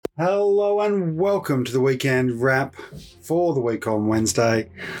Hello and welcome to the weekend wrap for the week on Wednesday.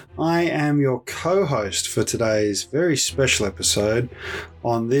 I am your co-host for today's very special episode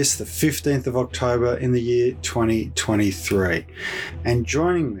on this, the 15th of October in the year 2023. And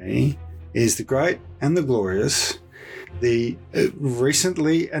joining me is the great and the glorious, the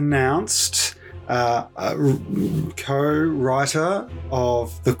recently announced co-writer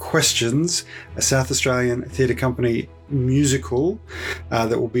of The Questions, a South Australian theatre company musical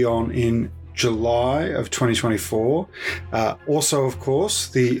that will be on in July of 2024. Also, of course,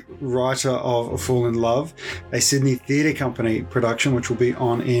 the writer of A Fool in Love, a Sydney theatre company production, which will be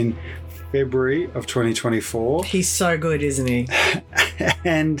on in February of 2024. He's so good, isn't he?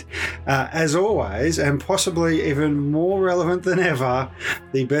 And as always, and possibly even more relevant than ever,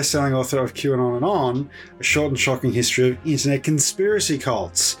 the best-selling author of QAnon and On, A Short and Shocking History of Internet Conspiracy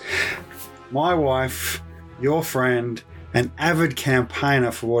Cults. My wife, your friend, an avid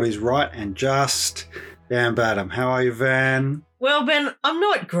campaigner for what is right and just, Van Badham. How are you, Van? Well, Ben, I'm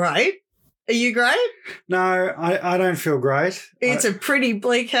not great. Are you great? No, I don't feel great. It's a pretty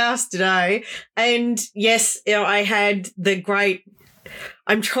bleak house today. And yes, I had the great...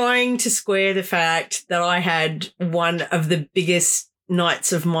 I'm trying to square the fact that I had one of the biggest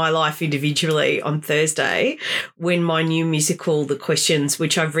nights of my life individually on Thursday when my new musical, The Questions,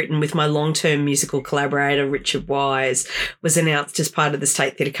 which I've written with my long-term musical collaborator, Richard Wise, was announced as part of the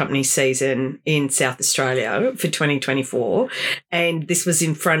State Theatre Company season in South Australia for 2024. And this was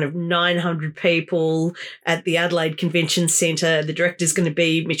in front of 900 people at the Adelaide Convention Centre. The director's going to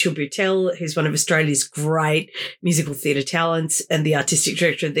be Mitchell Butel, who's one of Australia's great musical theatre talents, and the artistic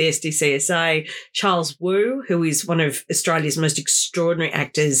director of the SDCSA, Charles Wu, who is one of Australia's most extraordinary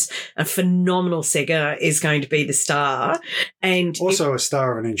actors, a phenomenal singer, is going to be the star. And also a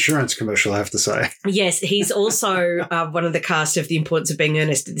star of an insurance commercial, I have to say. Yes, he's also one of the cast of The Importance of Being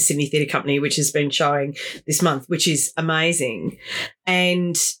Earnest at the Sydney Theatre Company, which has been showing this month, which is amazing.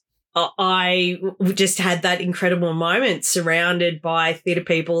 And I just had that incredible moment surrounded by theatre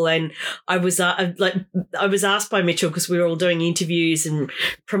people, and I was asked by Mitchell, because we were all doing interviews and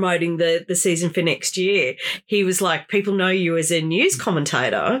promoting the season for next year. He was like, "People know you as a news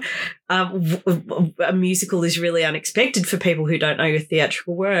commentator. A musical is really unexpected for people who don't know your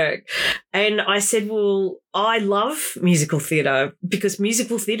theatrical work." And I said, well, I love musical theatre because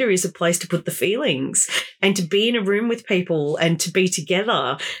musical theatre is a place to put the feelings and to be in a room with people and to be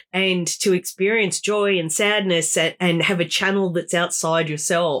together and to experience joy and sadness and have a channel that's outside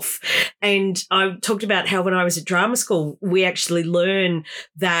yourself. And I talked about how when I was at drama school, we actually learn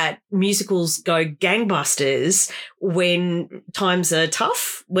that musicals go gangbusters when times are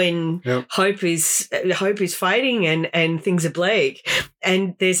tough, when hope is fading and things are bleak.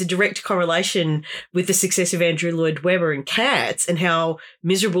 And there's a direct correlation with the success of Andrew Lloyd Webber and Cats and how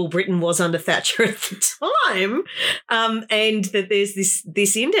miserable Britain was under Thatcher at the time, and that there's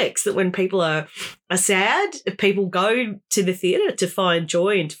this index that when people are sad, people go to the theatre to find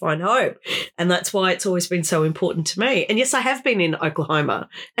joy and to find hope. And that's why it's always been so important to me. And yes, I have been in Oklahoma,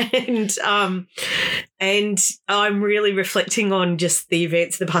 and I'm really reflecting on just the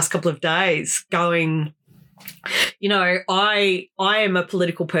events the past couple of days going, you know, I am a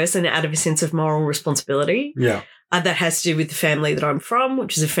political person out of a sense of moral responsibility. Yeah. That has to do with the family that I'm from,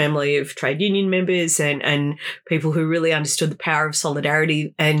 which is a family of trade union members and people who really understood the power of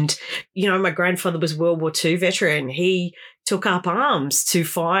solidarity. And, you know, my grandfather was a World War II veteran. He took up arms to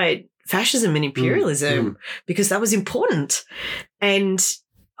fight fascism and imperialism because that was important. And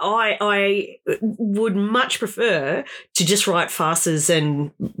I would much prefer to just write farces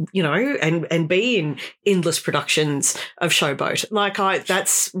and, you know, and be in endless productions of Showboat.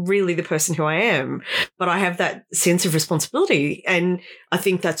 That's really the person who I am. But I have that sense of responsibility. And I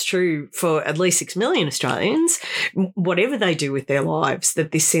think that's true for at least 6 million Australians, whatever they do with their lives,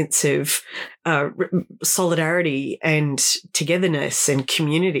 that this sense of solidarity and togetherness and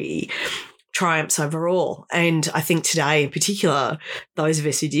community triumphs overall. And I think today in particular, those of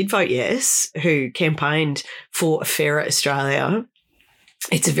us who did vote yes, who campaigned for a fairer Australia,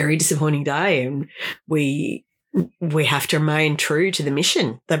 it's a very disappointing day, and we have to remain true to the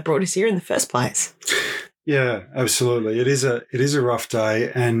mission that brought us here in the first place. Yeah, absolutely. It is a rough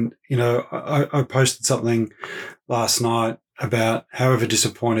day. And, you know, I posted something last night about however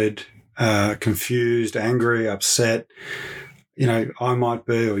disappointed, confused, angry, upset, you know, I might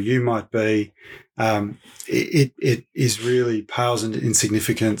be or you might be, it is really pales into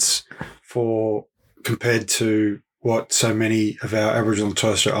insignificance compared to what so many of our Aboriginal and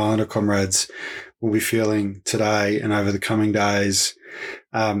Torres Strait Islander comrades will be feeling today and over the coming days.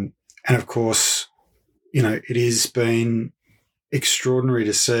 And of course, you know, it has been extraordinary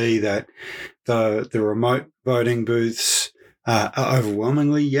to see that the remote voting booths are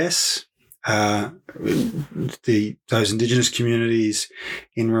overwhelmingly yes. Those Indigenous communities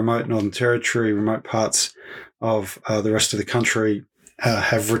in remote Northern Territory, remote parts of the rest of the country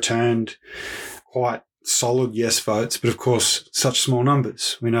have returned quite solid yes votes, but of course, such small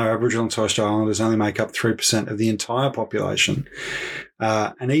numbers. We know Aboriginal and Torres Strait Islanders only make up 3% of the entire population.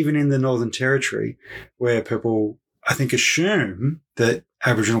 And even in the Northern Territory, where people, I think, assume that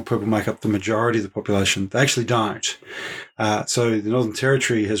Aboriginal people make up the majority of the population, they actually don't. So the Northern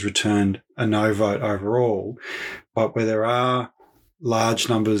Territory has returned a no vote overall, but where there are large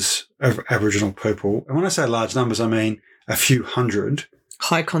numbers of Aboriginal people, and when I say large numbers, I mean a few hundred,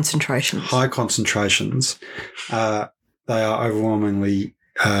 high concentrations. They are overwhelmingly.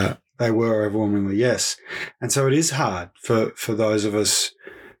 They were overwhelmingly yes, and so it is hard for those of us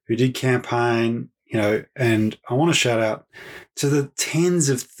who did campaign. And I want to shout out to the tens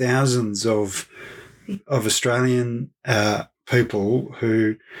of thousands of Australian people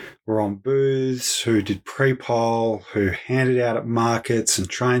who were on booths, who did pre-poll, who handed out at markets and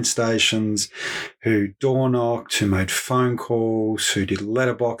train stations, who door knocked, who made phone calls, who did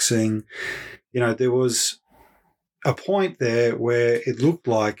letterboxing. There was a point there where it looked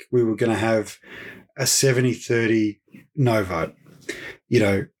like we were going to have a 70-30 no vote,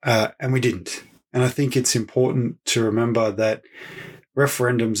 and we didn't. And I think it's important to remember that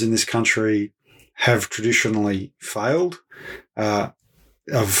referendums in this country have traditionally failed.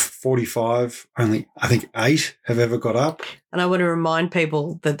 Of 45, only I think 8 have ever got up. And I want to remind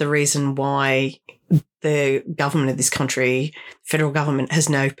people that the reason why the government of this country, federal government, has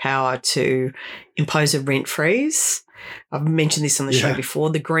no power to impose a rent freeze. I've mentioned this on the show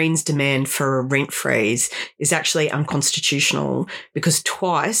before. The Greens' demand for a rent freeze is actually unconstitutional because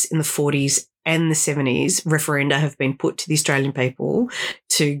twice in the 40s and the 70s, referenda have been put to the Australian people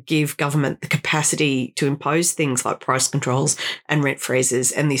to give government the capacity to impose things like price controls and rent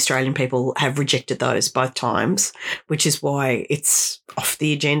freezes, and the Australian people have rejected those both times, which is why it's off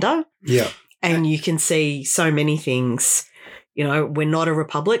the agenda. Yeah. And you can see so many things. We're not a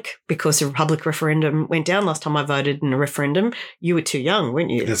republic because a republic referendum went down. Last time I voted in a referendum, you were too young, weren't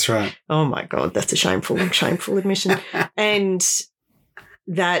you? That's right. Oh, my God, that's a shameful admission. And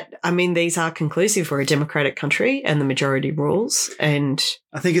these are conclusive. We're a democratic country and the majority rules. And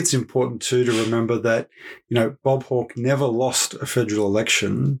I think it's important too to remember that, Bob Hawke never lost a federal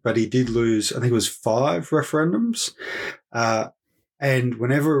election, but he did lose, I think it was 5 referendums. And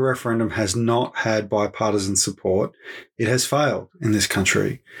whenever a referendum has not had bipartisan support, it has failed in this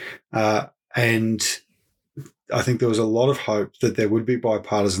country. And I think there was a lot of hope that there would be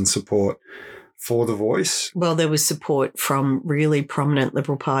bipartisan support for the voice. Well, there was support from really prominent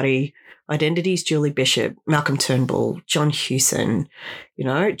Liberal Party identities, Julie Bishop, Malcolm Turnbull, John Hewson,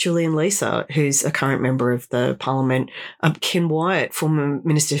 Julian Leeser, who's a current member of the Parliament, Ken Wyatt, former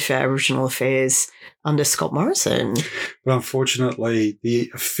Minister for Aboriginal Affairs under Scott Morrison. But unfortunately,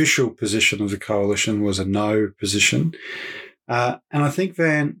 the official position of the coalition was a no position. And I think,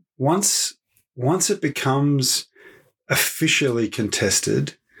 Van, once it becomes officially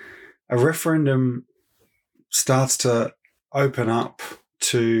contested, a referendum starts to open up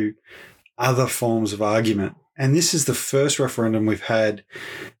to other forms of argument. And this is the first referendum we've had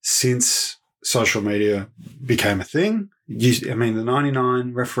since social media became a thing. The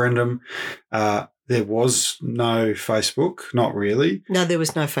 99 referendum, there was no Facebook, not really. No, there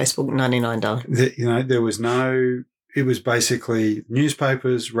was no Facebook in 99, darling. There was no... It was basically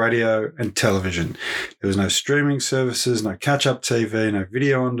newspapers, radio, and television. There was no streaming services, no catch-up TV, no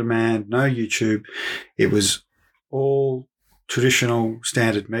video on demand, no YouTube. It was all traditional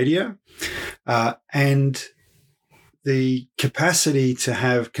standard media. And the capacity to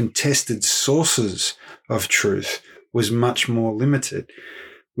have contested sources of truth was much more limited.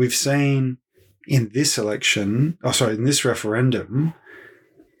 We've seen in this referendum,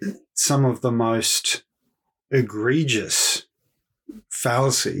 some of the most egregious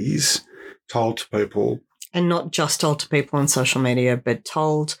fallacies told to people. And not just told to people on social media, but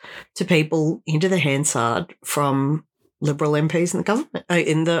told to people into the Hansard from Liberal MPs in the government,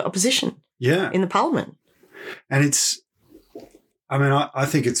 in the opposition, in the Parliament. And I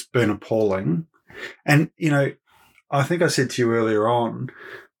think it's been appalling. And, I think I said to you earlier on,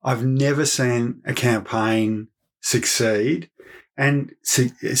 I've never seen a campaign succeed and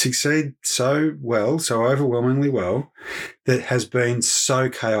succeed so well, so overwhelmingly well, that has been so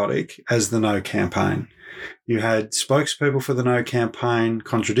chaotic as the No campaign. You had spokespeople for the No campaign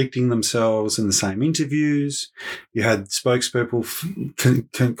contradicting themselves in the same interviews. You had spokespeople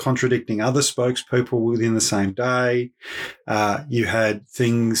contradicting other spokespeople within the same day. You had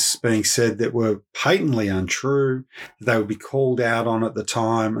things being said that were patently untrue. They would be called out on at the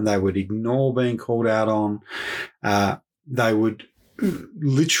time, and they would ignore being called out on. They would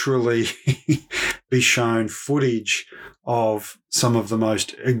literally be shown footage of some of the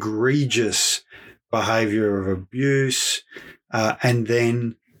most egregious behaviour of abuse, and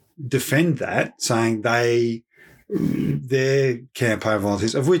then defend that, saying their campaign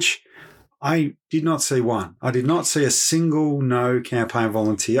volunteers, of which I did not see one. I did not see a single No campaign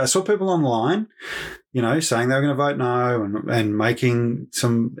volunteer. I saw people online, saying they were going to vote no and making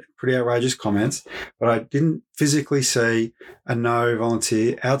some pretty outrageous comments, but I didn't physically see a No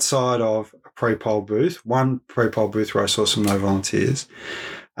volunteer outside of a pre-poll booth, one pre-poll booth where I saw some No volunteers,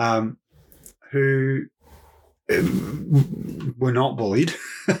 who were not bullied.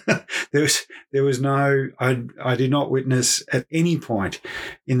 There was no, I did not witness at any point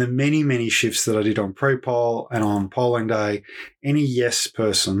in the many, many shifts that I did on pre-poll and on polling day, any yes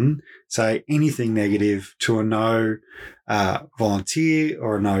person say anything negative to a No volunteer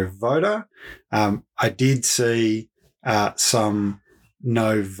or a No voter. I did see some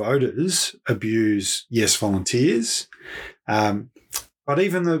No voters abuse yes volunteers. But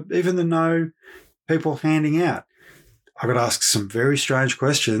even the No people handing out, I got asked some very strange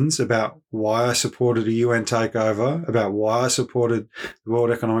questions about why I supported a UN takeover, about why I supported the World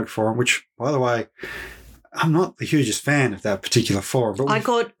Economic Forum, which, by the way, I'm not the hugest fan of that particular forum. But I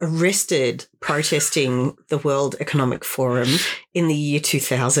got arrested protesting the World Economic Forum in the year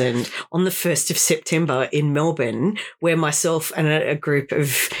 2000 on the 1st of September in Melbourne, where myself and a group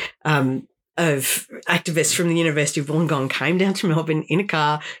of activists from the University of Wollongong came down to Melbourne in a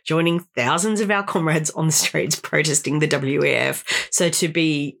car, joining thousands of our comrades on the streets protesting the WEF. So to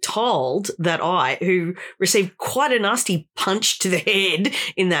be told that who received quite a nasty punch to the head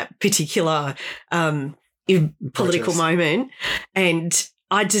in that particular political moment, and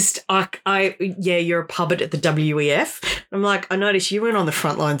you're a puppet at the WEF. I'm like, I noticed you went on the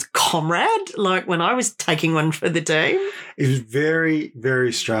front lines, comrade, like when I was taking one for the team. It was very,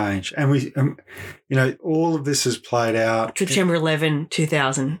 very strange. And we, all of this has played out. September 11,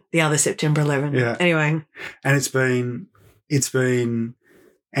 2000, the other September 11. Yeah. Anyway. And it's been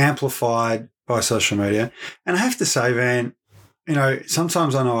amplified by social media. And I have to say, Van,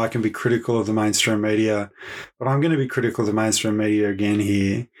 sometimes I know I can be critical of the mainstream media, but I'm going to be critical of the mainstream media again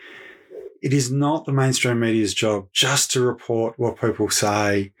here. It is not the mainstream media's job just to report what people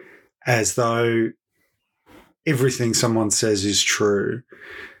say as though everything someone says is true.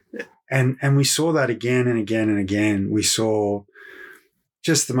 And we saw that again and again and again. We saw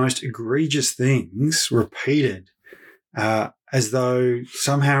just the most egregious things repeated, as though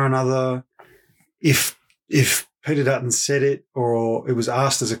somehow or another, if Peter Dutton said it or it was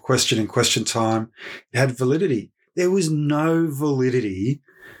asked as a question in question time, it had validity. There was no validity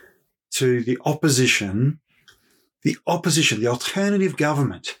to the opposition, the alternative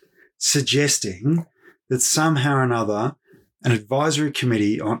government, suggesting that somehow or another an advisory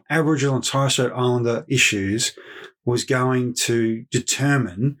committee on Aboriginal and Torres Strait Islander issues was going to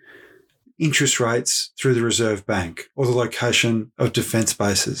determine interest rates through the Reserve Bank or the location of defence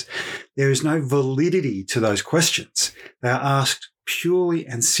bases. There is no validity to those questions. They are asked purely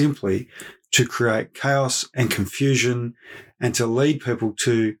and simply to create chaos and confusion and to lead people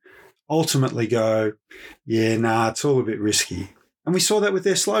to ultimately go, it's all a bit risky. And we saw that with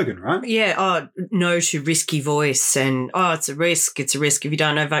their slogan, right? Yeah, no to risky voice and, it's a risk. It's a risk. If you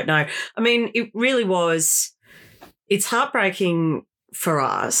don't know, vote no. I mean, it really was, it's heartbreaking for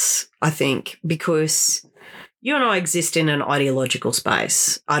us, I think, because you and I exist in an ideological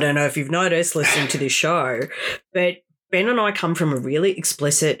space. I don't know if you've noticed listening to this show, but Ben and I come from a really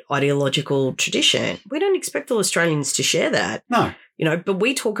explicit ideological tradition. We don't expect all Australians to share that. No. But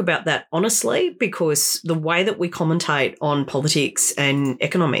we talk about that honestly because the way that we commentate on politics and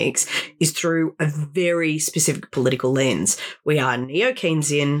economics is through a very specific political lens. We are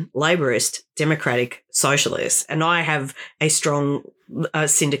neo-Keynesian, Labourist, Democratic, Socialist, and I have a strong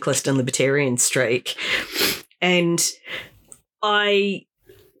syndicalist and libertarian streak. And I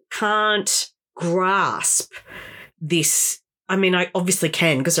can't grasp this. I mean, I obviously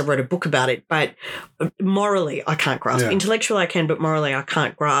can because I wrote a book about it, but morally I can't grasp. Yeah. Intellectually I can, but morally I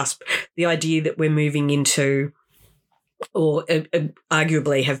can't grasp the idea that we're moving into or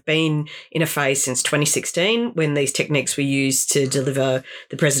arguably have been in a phase since 2016 when these techniques were used to deliver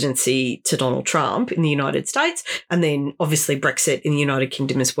the presidency to Donald Trump in the United States, and then obviously Brexit in the United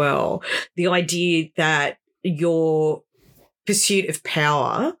Kingdom as well. The idea that your pursuit of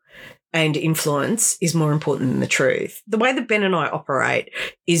power and influence is more important than the truth. The way that Ben and I operate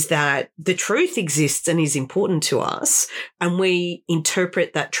is that the truth exists and is important to us, and we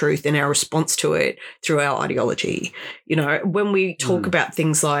interpret that truth and our response to it through our ideology. You know, when we talk about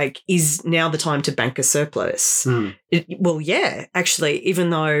things like, is now the time to bank a surplus? Well, yeah, actually, even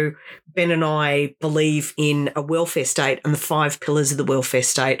though Ben and I believe in a welfare state and the 5 pillars of the welfare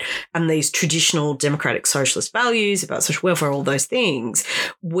state and these traditional democratic socialist values about social welfare, all those things,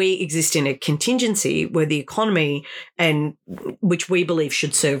 we exist in a contingency where the economy, and which we believe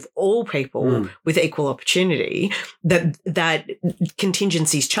should serve all people with equal opportunity, that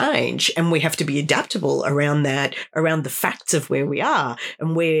contingencies change and we have to be adaptable around that, around the facts of where we are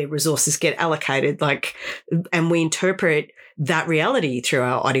and where resources get allocated, and we interpret that reality through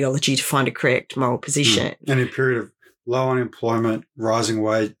our ideology to find a correct moral position. And in a period of low unemployment, rising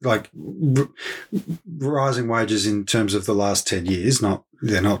wages in terms of the last 10 years,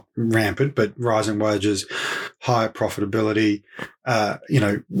 they're not rampant, but rising wages, higher profitability,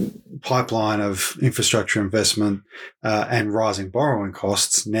 pipeline of infrastructure investment, and rising borrowing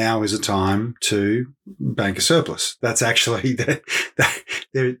costs, now is a time to bank a surplus. That's actually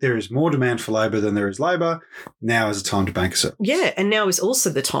there is more demand for labour than there is labour. Now is a time to bank a surplus. Yeah, and now is also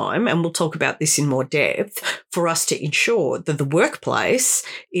the time, and we'll talk about this in more depth, for us to ensure that the workplace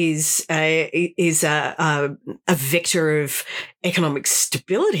is a vector of economic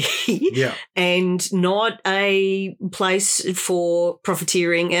stability and not a place for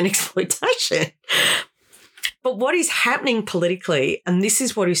profiteering and exploitation. But what is happening politically, and this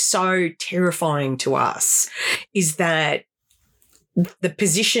is what is so terrifying to us, is that the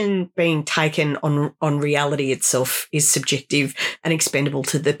position being taken on reality itself is subjective and expendable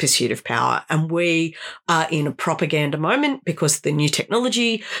to the pursuit of power. And we are in a propaganda moment because of the new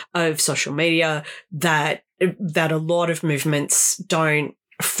technology of social media that a lot of movements don't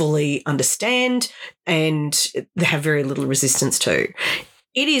fully understand and they have very little resistance to.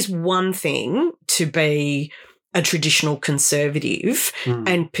 It is one thing to be a traditional conservative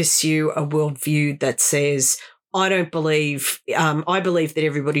and pursue a worldview that says, I believe that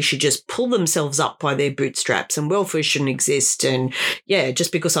everybody should just pull themselves up by their bootstraps and welfare shouldn't exist. And yeah,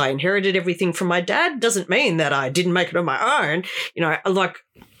 just because I inherited everything from my dad doesn't mean that I didn't make it on my own. You know,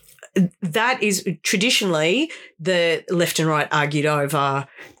 that is traditionally the left and right argued over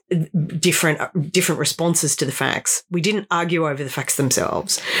different responses to the facts. We didn't argue over the facts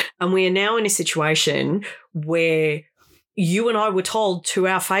themselves. And we are now in a situation where you and I were told to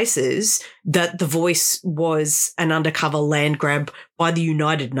our faces that the Voice was an undercover land grab by the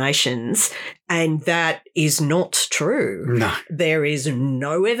United Nations, and that is not true. No. There is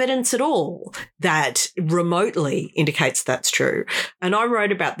no evidence at all that remotely indicates that's true. And I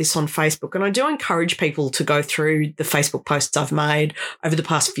wrote about this on Facebook, and I do encourage people to go through the Facebook posts I've made over the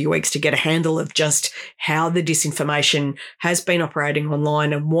past few weeks to get a handle of just how the disinformation has been operating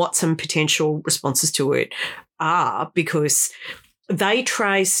online and what some potential responses to it are, because they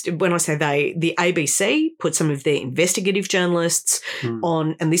traced, when I say they, the ABC put some of their investigative journalists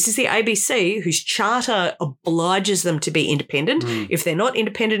on, and this is the ABC whose charter obliges them to be independent. If they're not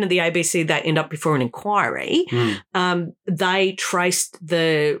independent of the ABC, they end up before an inquiry. They traced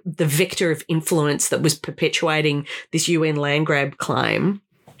the vector of influence that was perpetuating this UN land grab claim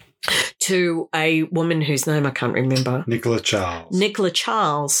to a woman whose name I can't remember. Nicola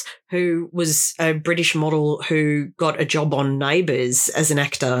Charles, who was a British model who got a job on Neighbours as an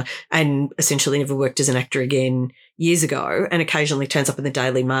actor and essentially never worked as an actor again years ago, and occasionally turns up in the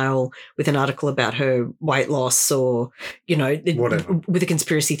Daily Mail with an article about her weight loss or, you know, with a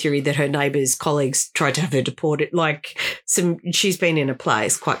conspiracy theory that her Neighbours colleagues tried to have her deported. She's been in a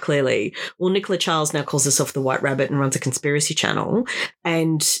place quite clearly. Well, Nicola Charles now calls herself the White Rabbit and runs a conspiracy channel,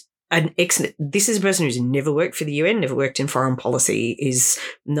 and this is a person who's never worked for the UN, never worked in foreign policy, is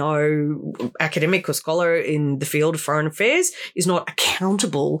no academic or scholar in the field of foreign affairs, is not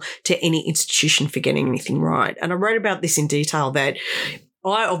accountable to any institution for getting anything right. And I wrote about this in detail, that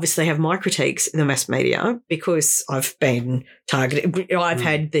I obviously have my critiques of the mass media because I've been targeted. I've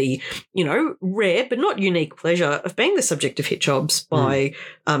had the, rare but not unique pleasure of being the subject of hit jobs by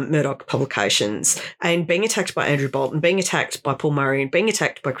Murdoch publications, and being attacked by Andrew Bolton, being attacked by Paul Murray, and being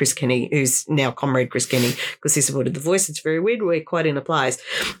attacked by Chris Kenny, who's now Comrade Chris Kenny, because he supported The Voice. It's very weird. We're quite in a place.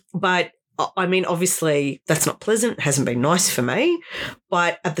 But I mean, obviously that's not pleasant, hasn't been nice for me,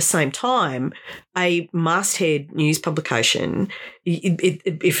 but at the same time, a masthead news publication,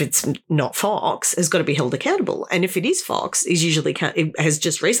 if it's not Fox, has got to be held accountable. And if it is Fox, it has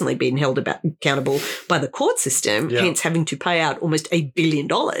just recently been held accountable by the court system, hence having to pay out almost $1 billion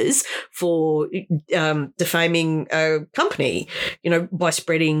for defaming a company, by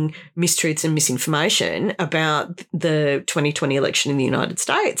spreading mistruths and misinformation about the 2020 election in the United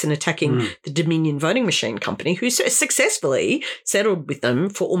States and attacking the Dominion voting machine company, who successfully settled with them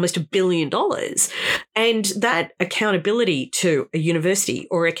for almost $1 billion. And that accountability to a university,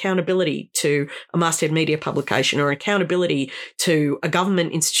 or accountability to a masthead media publication, or accountability to a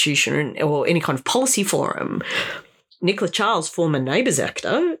government institution or any kind of policy forum, Nicola Charles, former Neighbours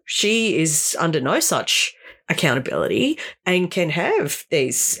actor, she is under no such accountability and can have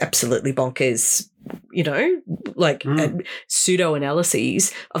these absolutely bonkers, pseudo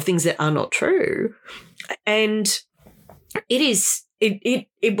analyses of things that are not true. And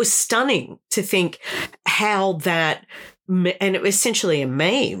it was stunning to think how that, and it was essentially a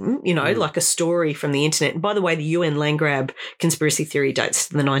meme, like a story from the internet. And by the way, the UN land grab conspiracy theory dates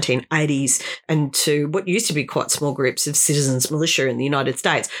to the 1980s and to what used to be quite small groups of citizens militia in the United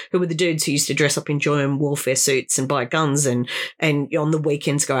States, who were the dudes who used to dress up in joint warfare suits and buy guns and on the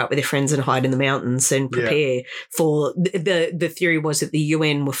weekends go out with their friends and hide in the mountains and prepare for the theory was that the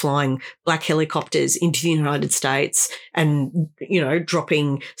UN were flying black helicopters into the United States and,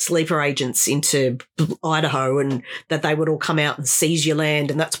 dropping sleeper agents into Idaho, and that they would all come out and seize your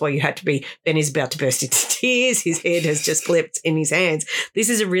land, and that's why you had to be. Ben is about to burst into tears. His head has just flipped in his hands. This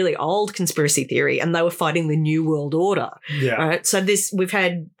is a really old conspiracy theory, and they were fighting the New World Order. Yeah. Right? So we've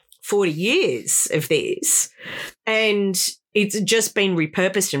had 40 years of this, and it's just been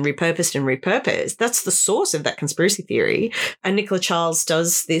repurposed and repurposed and repurposed. That's the source of that conspiracy theory. And Nicola Charles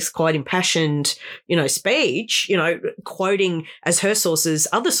does this quite impassioned, speech, quoting as her sources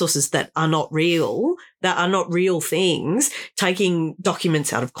other sources that are not real things, taking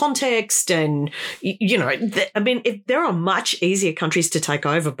documents out of context. And, if there are much easier countries to take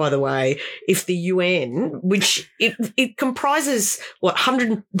over, by the way, if the UN, which it comprises,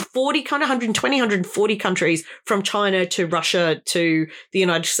 120, 140 countries from China to Russia to the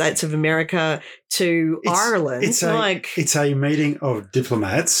United States of America to Ireland. It's a meeting of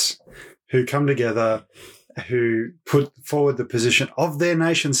diplomats who come together, who put forward the position of their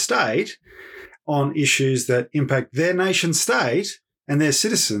nation state on issues that impact their nation state and their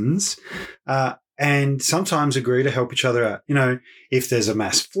citizens, and sometimes agree to help each other out. If there's a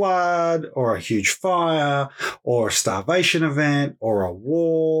mass flood or a huge fire or a starvation event or a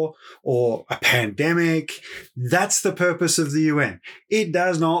war or a pandemic, that's the purpose of the UN. It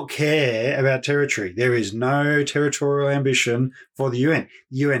does not care about territory. There is no territorial ambition for the UN.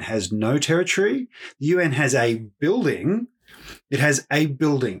 The UN has no territory. The UN has a building. It has a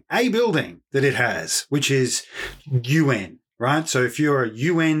building that it has, which is UN. Right. So if you're a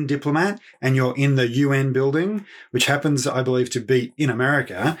UN diplomat and you're in the UN building, which happens, I believe, to be in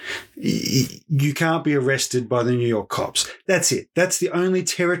America, you can't be arrested by the New York cops. That's it. That's the only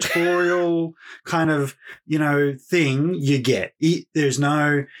territorial kind of, thing you get. There's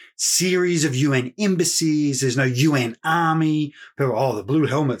no series of UN embassies. There's no UN army who are, the blue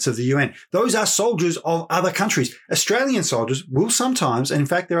helmets of the UN. Those are soldiers of other countries. Australian soldiers will sometimes, and in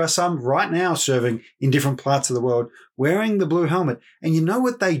fact, there are some right now serving in different parts of the world wearing the blue helmet. And you know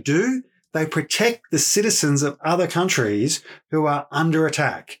what they do? They protect the citizens of other countries who are under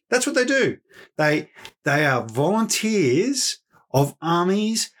attack. That's what they do. They are volunteers of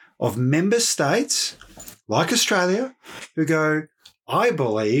armies of member states like Australia who go, I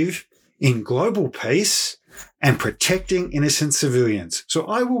believe in global peace and protecting innocent civilians. So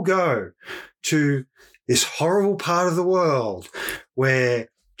I will go to this horrible part of the world where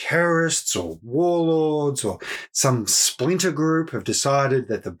terrorists or warlords or some splinter group have decided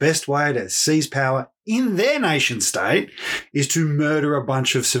that the best way to seize power in their nation state is to murder a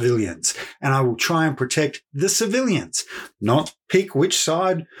bunch of civilians. And I will try and protect the civilians, not pick which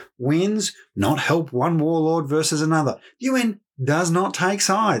side wins, not help one warlord versus another. The UN does not take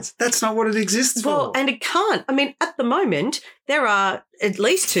sides. That's not what it exists for. Well, and it can't. I mean, at the moment, there are at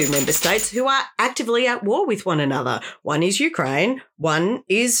least 2 member states who are actively at war with one another. One is Ukraine, one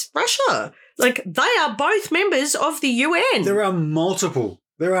is Russia. Like, they are both members of the UN. There are multiple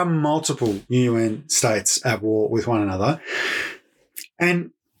UN states at war with one another. And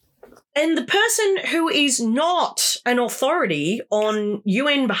the person who is not an authority on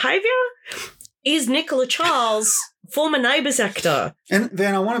UN behaviour is Nicola Charles, former Neighbours actor. And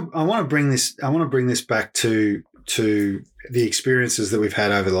Van, I want to bring this back to the experiences that we've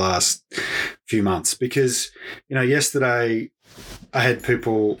had over the last few months. Because, yesterday I had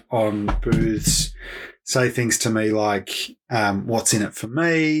people on booths say things to me like, what's in it for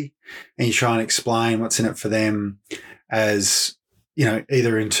me? And you try and explain what's in it for them as,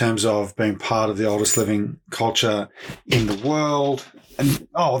 either in terms of being part of the oldest living culture in the world. And,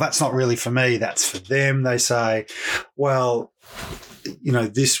 that's not really for me, that's for them, they say. Well,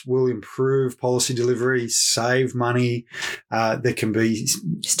 this will improve policy delivery, save money. There can be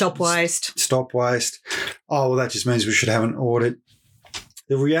stop waste. Oh, well, that just means we should have an audit.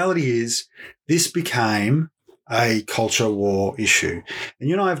 The reality is this became a culture war issue. And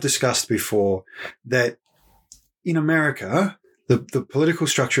you and I have discussed before that in America, the political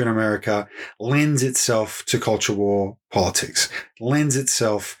structure in America lends itself to culture war politics, lends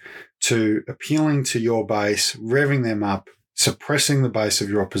itself to appealing to your base, revving them up, suppressing the base of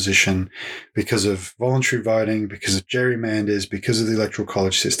your opposition because of voluntary voting, because of gerrymanders, because of the electoral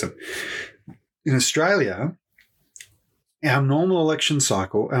college system. In Australia, our normal election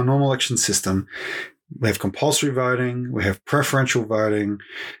cycle, our normal election system, we have compulsory voting, we have preferential voting.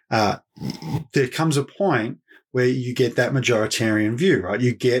 There comes a point where you get that majoritarian view, right?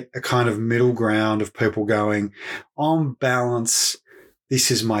 You get a kind of middle ground of people going, on balance,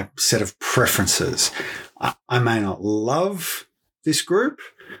 this is my set of preferences. I may not love this group,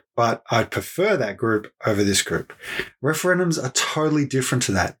 but I'd prefer that group over this group. Referendums are totally different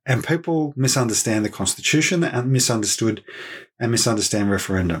to that. And people misunderstand the Constitution and misunderstand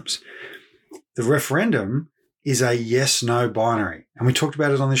referendums. The referendum is a yes-no binary. And we talked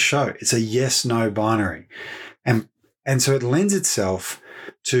about it on this show. It's a yes-no binary. And so it lends itself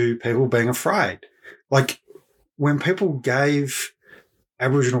to people being afraid. Like when people gave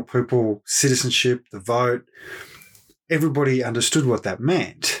Aboriginal people citizenship, the vote, everybody understood what that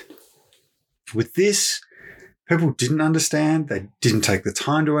meant. With this, people didn't understand. They didn't take the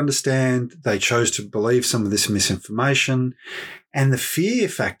time to understand. They chose to believe some of this misinformation. And the fear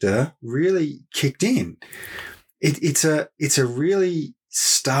factor really kicked in. It's a really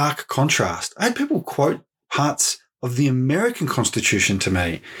stark contrast. I had people quote parts of the American Constitution to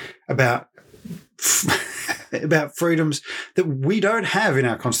me about freedoms that we don't have in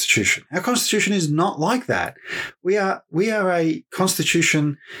our Constitution. Our Constitution is not like that. We are a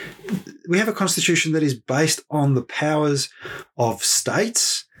constitution. We have a constitution that is based on the powers of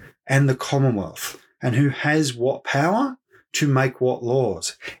states and the Commonwealth, and who has what power to make what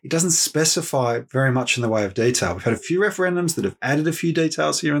laws. It doesn't specify very much in the way of detail. We've had a few referendums that have added a few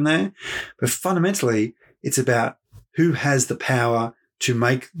details here and there, but fundamentally, it's about who has the power to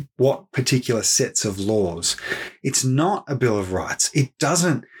make what particular sets of laws. It's not a Bill of Rights. It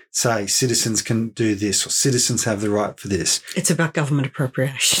doesn't say citizens can do this or citizens have the right for this. It's about government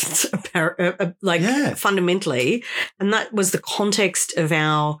appropriations, fundamentally. And that was the context of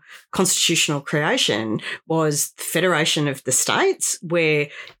our constitutional creation, was the Federation of the States, where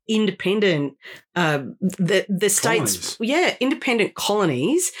independent, the states, colonies. Independent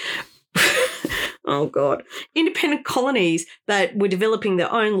colonies oh, God. Independent colonies that were developing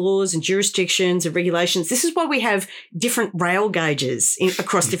their own laws and jurisdictions and regulations. This is why we have different rail gauges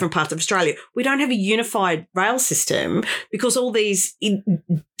across different parts of Australia. We don't have a unified rail system because all these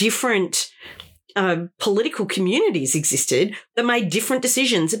different political communities existed that made different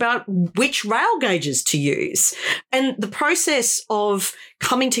decisions about which rail gauges to use. And the process of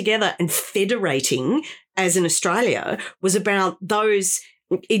coming together and federating as in Australia was about those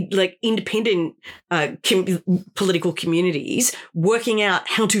independent political communities working out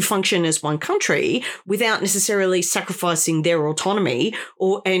how to function as one country without necessarily sacrificing their autonomy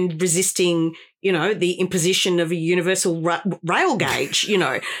and resisting, the imposition of a universal rail gauge,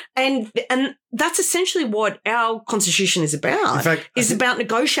 and that's essentially what our constitution is about. In fact, about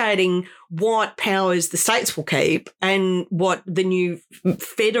negotiating what powers the states will keep and what the new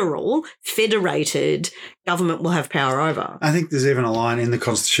federated government will have power over. I think there's even a line in the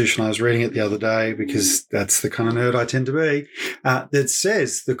Constitution, I was reading it the other day because that's the kind of nerd I tend to be, that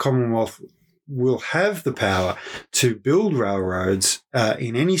says the Commonwealth will have the power to build railroads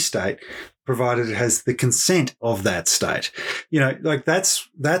in any state, provided it has the consent of that state.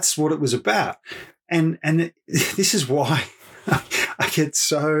 That's what it was about. And this is why I get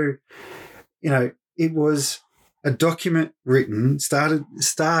so, it was a document written, started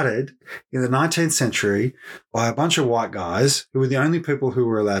in the 19th century by a bunch of white guys who were the only people who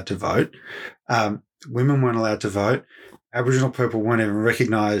were allowed to vote. Women weren't allowed to vote. Aboriginal people weren't even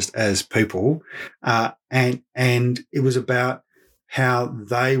recognised as people. And it was about how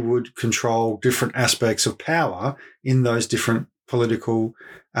they would control different aspects of power in those different political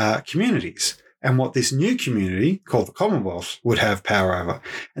communities. and what this new community called the Commonwealth would have power over.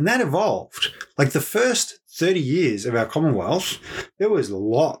 And that evolved. Like the first 30 years of our Commonwealth, there was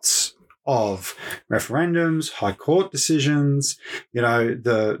lots of referendums, high court decisions,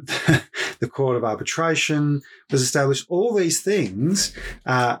 the the court of arbitration was established. All these things,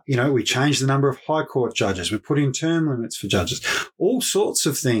 we changed the number of high court judges. We put in term limits for judges. All sorts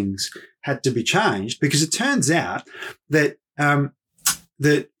of things had to be changed because it turns out that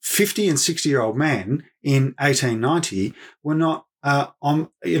that 50 and 60-year-old men in 1890 were not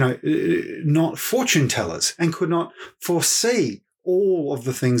not fortune tellers and could not foresee all of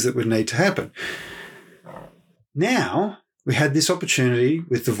the things that would need to happen. Now we had this opportunity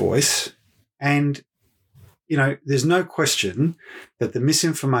with The Voice, and there's no question that the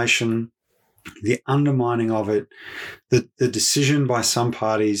misinformation, the undermining of it, the decision by some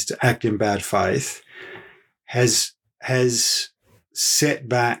parties to act in bad faith has set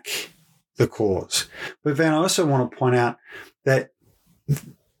back the cause. But then I also want to point out that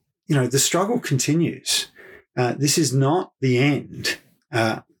the struggle continues. This is not the end.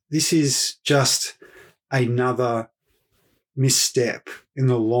 This is just another misstep in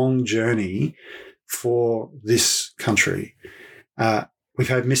the long journey for this country. We've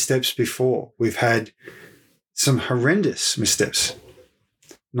had missteps before. We've had some horrendous missteps.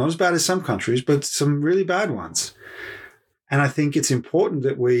 Not as bad as some countries, but some really bad ones. And I think it's important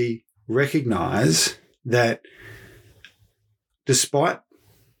that we recognise that despite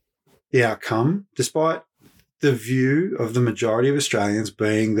the outcome, despite the view of the majority of Australians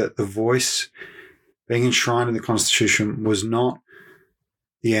being that the voice being enshrined in the Constitution was not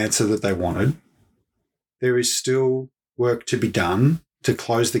the answer that they wanted, there is still work to be done to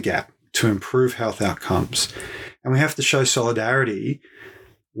close the gap, to improve health outcomes. And we have to show solidarity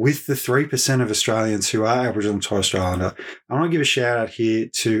with the 3% of Australians who are Aboriginal and Torres Strait Islander. I want to give a shout out here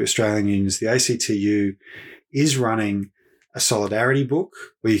to Australian unions. The ACTU is running a solidarity book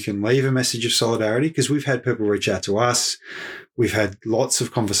where you can leave a message of solidarity, because we've had people reach out to us. We've had lots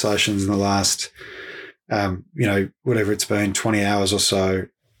of conversations in the last, whatever it's been, 20 hours or so,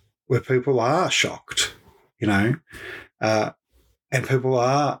 where people are shocked, and people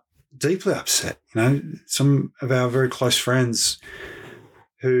are deeply upset. Some of our very close friends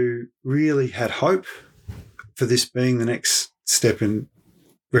who really had hope for this being the next step in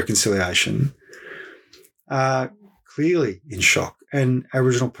reconciliation are clearly in shock. And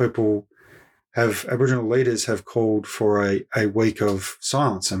Aboriginal leaders have called for a week of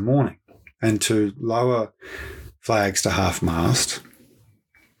silence and mourning and to lower flags to half-mast.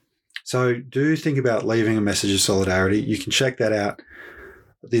 So do think about leaving a message of solidarity. You can check that out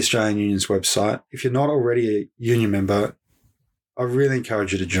at the Australian Union's website. If you're not already a union member, I really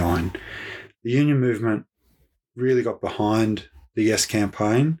encourage you to join. The union movement really got behind the Yes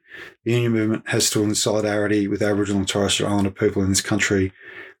campaign. The union movement has stood in solidarity with Aboriginal and Torres Strait Islander people in this country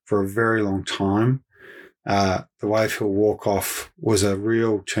for a very long time. The Wave Hill Walk-Off was a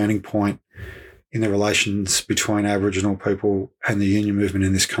real turning point in the relations between Aboriginal people and the union movement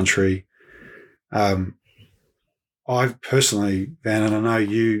in this country. I've personally, Van, and I know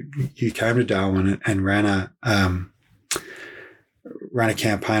you came to Darwin and ran a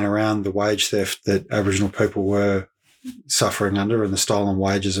campaign around the wage theft that Aboriginal people were suffering under and the stolen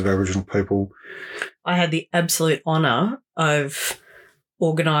wages of Aboriginal people. I had the absolute honour of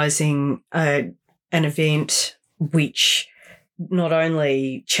organising an event which not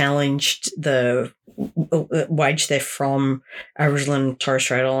only challenged the wage theft from Aboriginal and Torres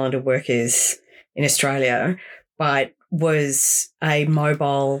Strait Islander workers in Australia, but was a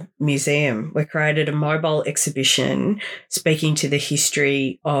mobile museum. We created a mobile exhibition speaking to the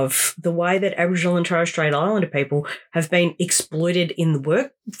history of the way that Aboriginal and Torres Strait Islander people have been exploited in the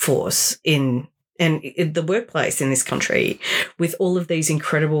workforce and in the workplace in this country, with all of these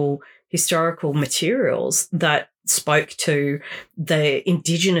incredible historical materials that spoke to the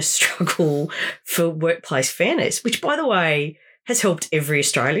Indigenous struggle for workplace fairness, which, by the way, has helped every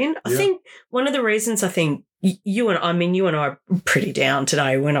Australian. I think one of the reasons you and I are pretty down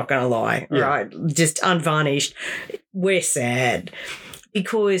today. We're not going to lie, right? Just unvarnished. We're sad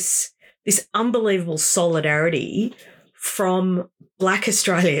because this unbelievable solidarity from Black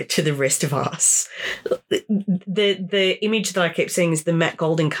Australia to the rest of us. The image that I keep seeing is the Matt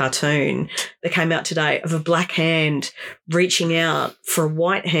Golding cartoon that came out today of a black hand reaching out for a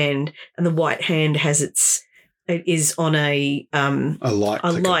white hand, and the white hand is on a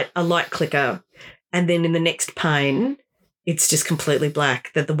light clicker. And then in the next pane, it's just completely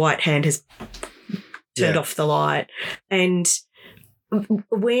black, that the white hand has turned off the light. And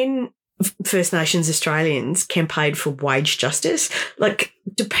when First Nations Australians campaigned for wage justice. Like,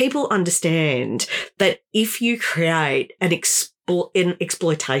 do people understand that if you create an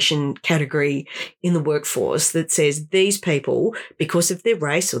exploitation category in the workforce that says these people, because of their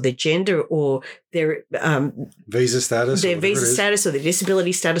race or their gender or their visa status, or their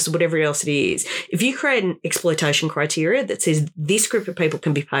disability status or whatever else it is, if you create an exploitation criteria that says this group of people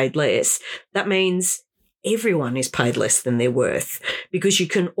can be paid less, that means everyone is paid less than their worth, because you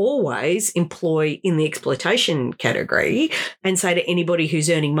can always employ in the exploitation category and say to anybody who's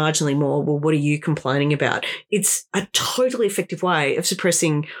earning marginally more, well, what are you complaining about? It's a totally effective way of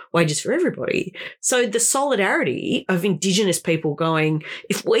suppressing wages for everybody. So the solidarity of Indigenous people going,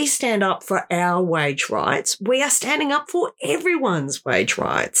 if we stand up for our wage rights, we are standing up for everyone's wage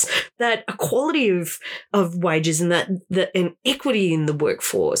rights. That equality of wages and and equity in the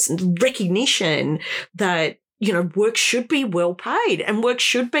workforce and recognition that, you know, work should be well paid and work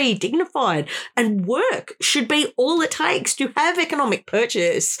should be dignified and work should be all it takes to have economic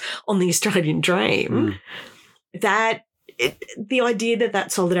purchase on the Australian dream. That the idea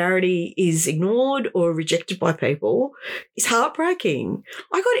that solidarity is ignored or rejected by people is heartbreaking.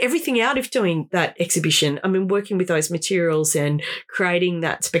 I got everything out of doing that exhibition. I mean, working with those materials and creating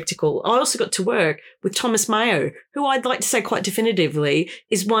that spectacle. I also got to work with Thomas Mayo, who I'd like to say quite definitively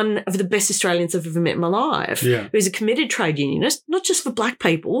is one of the best Australians I've ever met in my life. Yeah. Who's a committed trade unionist, not just for black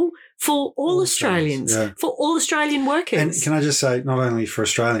people, for all Australians, for all Australian workers. And can I just say, not only for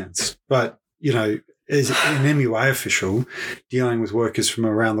Australians, but, you know, is an MUA official dealing with workers from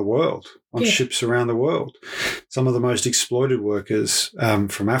around the world, on ships around the world. Some of the most exploited workers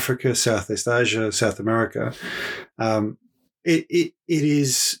from Africa, Southeast Asia, South America. It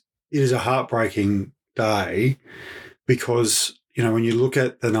is a heartbreaking day because, you know, when you look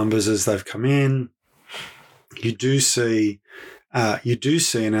at the numbers as they've come in, you do see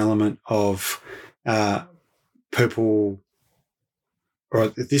an element of people. Or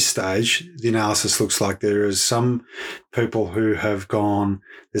at this stage, the analysis looks like there is some people who have gone,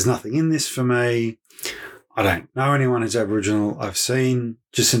 there's nothing in this for me. I don't know anyone who's Aboriginal. I've seen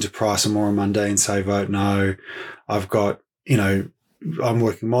Jacinta Price and Maura Mundine say vote no. I've got, you know, I'm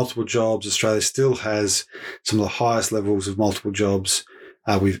working multiple jobs. Australia still has some of the highest levels of multiple jobs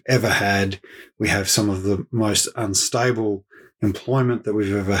we've ever had. We have some of the most unstable employment that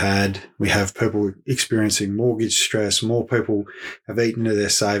we've ever had. We have people experiencing mortgage stress. More people have eaten into their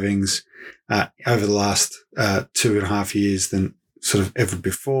savings over the last 2.5 years than sort of ever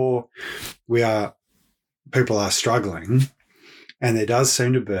before. People are struggling, and there does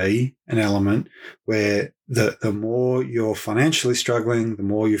seem to be an element where the more you're financially struggling, the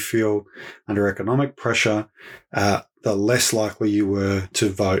more you feel under economic pressure, the less likely you were to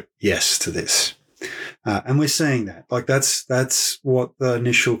vote yes to this. And we're seeing that. Like that's what the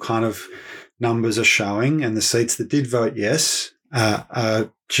initial kind of numbers are showing. And the seats that did vote yes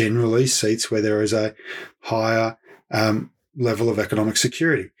are generally seats where there is a higher level of economic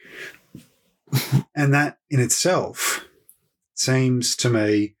security. And that in itself seems to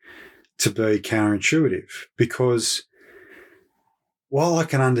me to be counterintuitive, because while I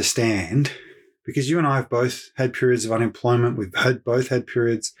can understand, because you and I have both had periods of unemployment, we've both had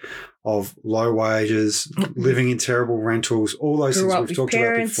periods of low wages, living in terrible rentals, all those things we've talked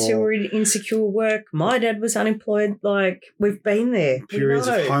about before. Parents who were in insecure work. My dad was unemployed. Like, we've been there. Periods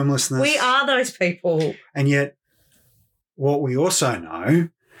of homelessness. We are those people. And yet, what we also know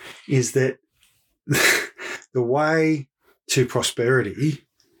is that the way to prosperity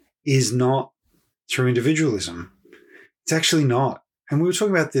is not through individualism. It's actually not. And we were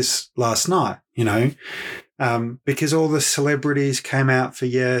talking about this last night, you know, because all the celebrities came out for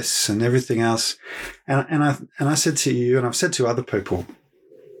yes and everything else. And I said to you, and I've said to other people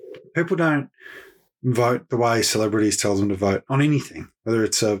don't vote the way celebrities tell them to vote on anything, whether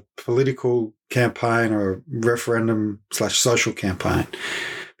it's a political campaign or a referendum/social campaign,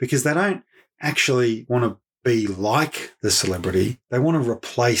 because they don't actually want to be like the celebrity. They want to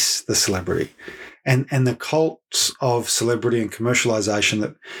replace the celebrity. And the cults of celebrity and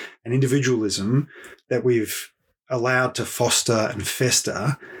commercialization and individualism that we've allowed to foster and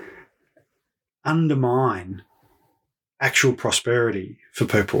fester undermine actual prosperity for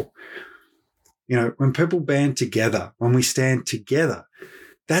people. You know, when people band together, when we stand together,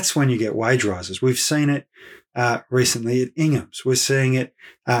 that's when you get wage rises. We've seen it recently at Ingham's. We're seeing it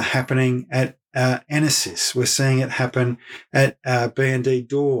happening at Enesis. We're seeing it happen at B&D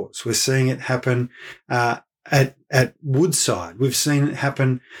Doors. We're seeing it happen at Woodside. We've seen it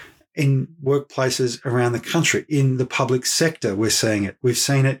happen in workplaces around the country. In the public sector, we're seeing it. We've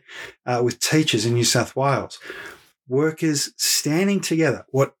seen it with teachers in New South Wales. workers standing together,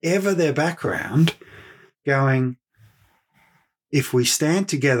 whatever their background, going, if we stand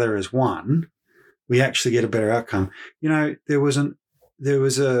together as one, we actually get a better outcome. You know, there was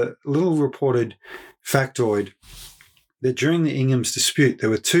a little reported factoid that during the Ingham's dispute, there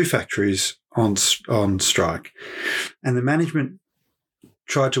were two factories on strike, and the management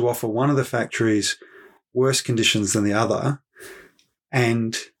tried to offer one of the factories worse conditions than the other,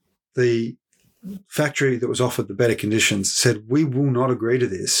 and the factory that was offered the better conditions said, we will not agree to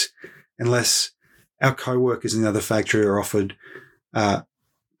this unless our co-workers in the other factory are offered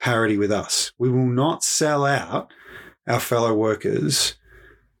parity with us. We will not sell out our fellow workers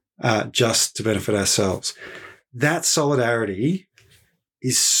just to benefit ourselves. That solidarity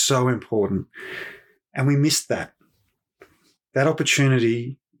is so important. And we missed that. That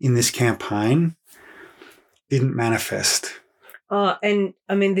opportunity in this campaign didn't manifest. Oh, and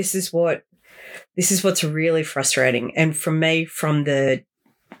I mean, this is what's really frustrating. And for me, from the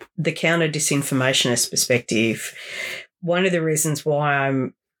counter disinformationist perspective, one of the reasons why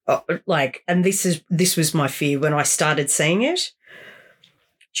I'm and this was my fear when I started seeing it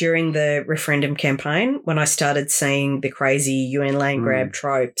during the referendum campaign, when I started seeing the crazy UN land grab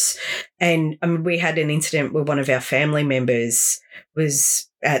tropes. And I mean, we had an incident where one of our family members was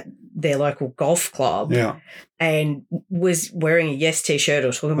at their local golf club and was wearing a Yes T-shirt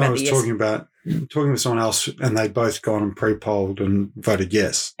or talking about talking with someone else, and they'd both gone and pre-polled and voted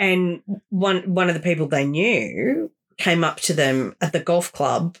yes. And one of the people they knew came up to them at the golf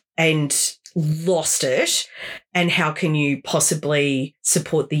club and lost it. And how can you possibly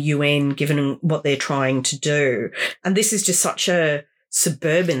support the UN given what they're trying to do? And this is just such a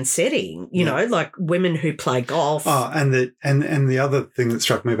suburban setting, you know, like women who play golf. Oh, and the other thing that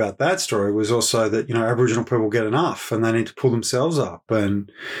struck me about that story was also that, you know, Aboriginal people get enough and they need to pull themselves up.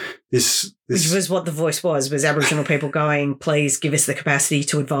 And this which was what the voice was Aboriginal people going, please give us the capacity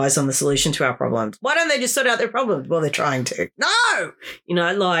to advise on the solution to our problems. Why don't they just sort out their problems? Well, they're trying to. No! You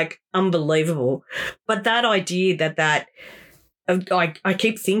know, like, unbelievable. But that idea that I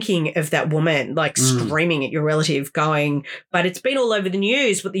keep thinking of that woman like screaming at your relative going, but it's been all over the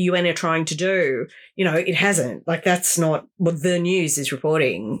news what the UN are trying to do. You know, it hasn't. Like, that's not what the news is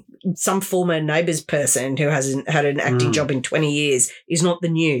reporting. Some former Neighbours person who hasn't had an acting job in 20 years is not the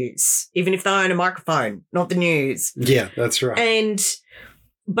news. Even if they own a microphone, not the news. Yeah, that's right.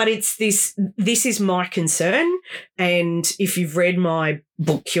 But it's this is my concern. And if you've read my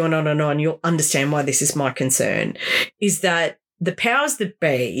book, QAnon and On, you'll understand why this is my concern, is that the powers that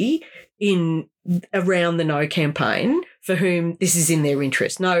be around the No campaign, for whom this is in their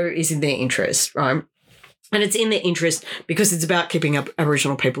interest. No is in their interest, right? And it's in their interest because it's about keeping up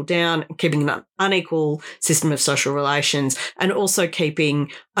Aboriginal people down, keeping an unequal system of social relations, and also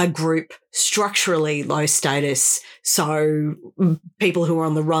keeping a group structurally low status so people who are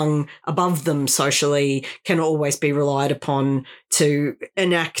on the rung above them socially can always be relied upon to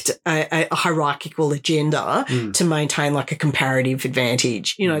enact a hierarchical agenda to maintain like a comparative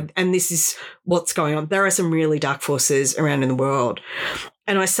advantage, you know, and this is what's going on. There are some really dark forces around in the world.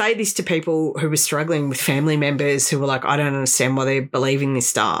 And I say this to people who were struggling with family members who were like, I don't understand why they're believing this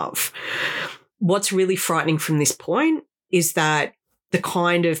stuff. What's really frightening from this point is that the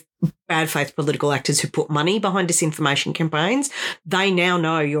kind of bad faith political actors who put money behind disinformation campaigns, they now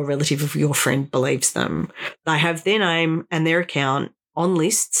know your relative or your friend believes them. They have their name and their account on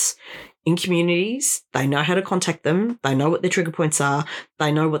lists in communities. They know how to contact them. They know what their trigger points are.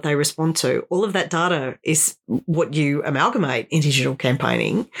 They know what they respond to. All of that data is what you amalgamate in digital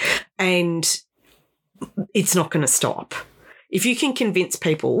campaigning, and it's not going to stop. If you can convince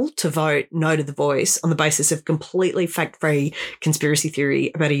people to vote no to the Voice on the basis of completely fact-free conspiracy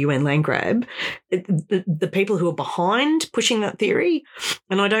theory about a UN land grab, the people who are behind pushing that theory,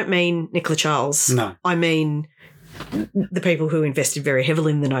 and I don't mean Nicola Charles. No. I mean the people who invested very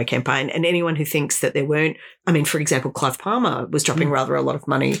heavily in the No campaign, and anyone who thinks that there weren't. I mean, for example, Clive Palmer was dropping rather a lot of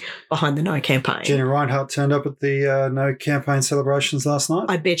money behind the No campaign. Gina Reinhardt turned up at the No campaign celebrations last night.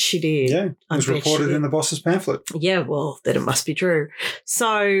 I bet she did. Yeah, it was reported in the boss's pamphlet. Yeah, well, then it must be true.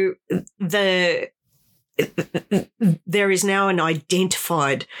 So there is now an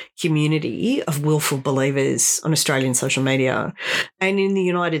identified community of willful believers on Australian social media. And in the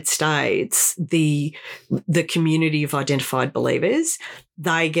United States, the community of identified believers,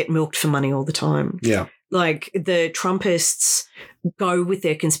 they get milked for money all the time. Yeah. Like the Trumpists go with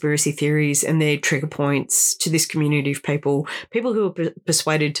their conspiracy theories and their trigger points to this community of people who were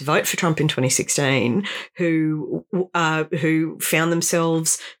persuaded to vote for Trump in 2016, who found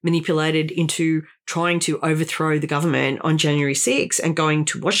themselves manipulated into trying to overthrow the government on January 6th and going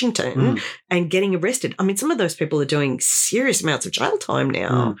to Washington and getting arrested. I mean, some of those people are doing serious amounts of jail time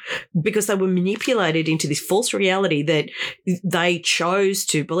now because they were manipulated into this false reality that they chose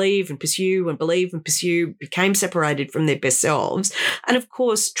to believe and pursue, became separated from their best selves. And, of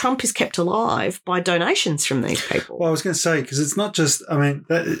course, Trump is kept alive by donations from these people. Well, I was going to say, because it's not just, I mean,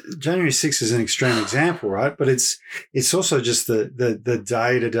 January 6th is an extreme example, right? But it's also just the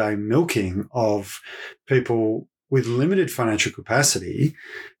day-to-day milking of people with limited financial capacity,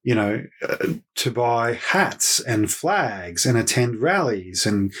 to buy hats and flags and attend rallies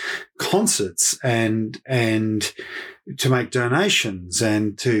and concerts and to make donations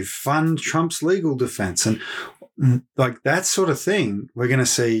and to fund Trump's legal defense and like that sort of thing we're going to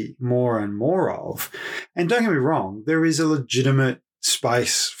see more and more of. And don't get me wrong, there is a legitimate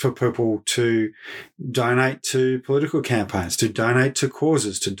space for people to donate to political campaigns, to donate to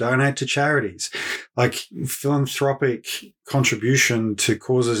causes, to donate to charities. Like philanthropic contribution to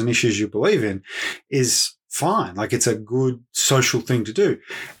causes and issues you believe in is fine. Like it's a good social thing to do.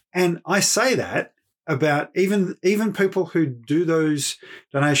 And I say that about even people who do those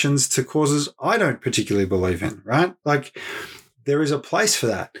donations to causes I don't particularly believe in, right? Like there is a place for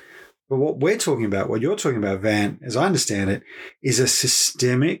that. But what we're talking about, what you're talking about, Van, as I understand it, is a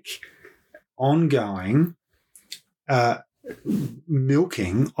systemic, ongoing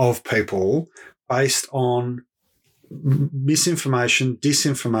milking of people based on misinformation,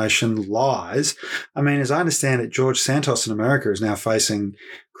 disinformation, lies. I mean, as I understand it, George Santos in America is now facing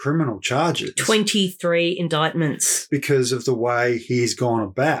criminal charges. 23 indictments. Because of the way he's gone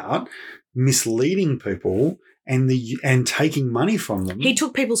about misleading people and taking money from them. He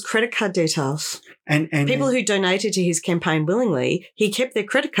took people's credit card details. And people who donated to his campaign willingly, he kept their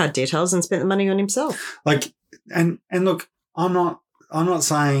credit card details and spent the money on himself. Like, and look, I'm not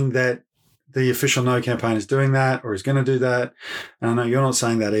saying that the official No campaign is doing that or is going to do that. And I know you're not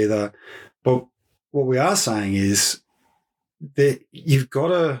saying that either. But what we are saying is that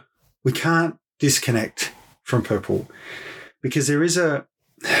we can't disconnect from people because there is a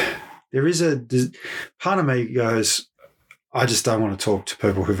part of me goes, I just don't want to talk to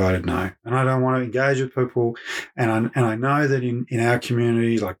people who voted no, and I don't want to engage with people. And I know that in our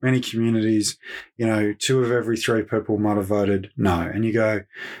community, like many communities, 2 of every 3 people might have voted no. And you go,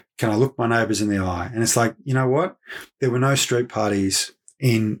 can I look my neighbours in the eye? And it's like, you know what? There were no street parties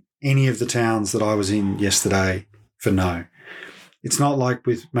in any of the towns that I was in yesterday for no. It's not like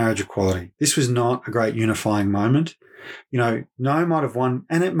with marriage equality. This was not a great unifying moment. No might have won,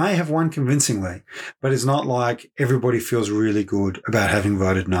 and it may have won convincingly, but it's not like everybody feels really good about having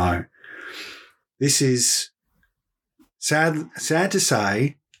voted no. This is sad to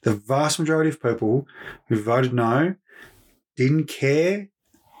say the vast majority of people who voted no didn't care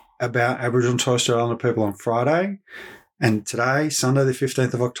about Aboriginal and Torres Strait Islander people on Friday, and today, Sunday the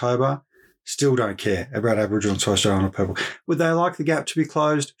 15th of October, still don't care about Aboriginal and Torres Strait Islander people. Would they like the gap to be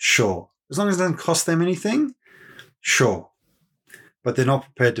closed? Sure. As long as it doesn't cost them anything, sure. But they're not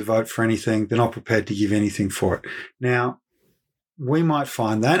prepared to vote for anything. They're not prepared to give anything for it. Now, we might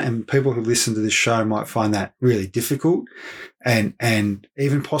find that, and people who listen to this show might find that really difficult and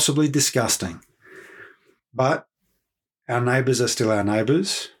even possibly disgusting. But our neighbours are still our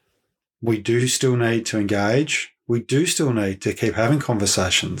neighbours. We do still need to engage. We do still need to keep having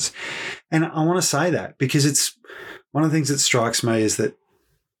conversations. And I want to say that because it's one of the things that strikes me is that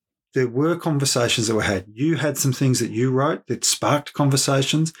there were conversations that were had. You had some things that you wrote that sparked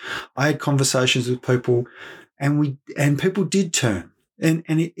conversations. I had conversations with people and people did turn. And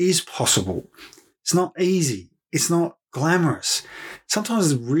it is possible. It's not easy. It's not glamorous.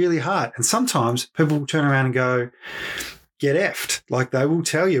 Sometimes it's really hard. And sometimes people will turn around and go, get effed. Like they will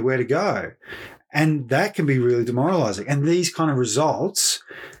tell you where to go. And that can be really demoralizing. And these kind of results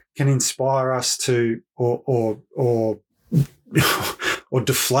can inspire us to or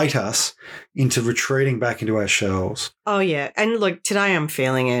deflate us into retreating back into our shells. Oh, yeah. And look, today I'm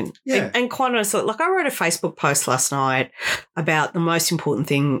feeling it. Yeah. And quite honestly, like I wrote a Facebook post last night about the most important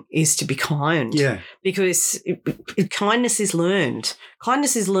thing is to be kind. Yeah. Because kindness is learned.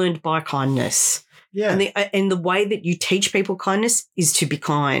 Kindness is learned by kindness. Yeah. And the way that you teach people kindness is to be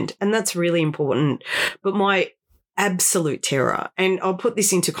kind. And that's really important. But my absolute terror, and I'll put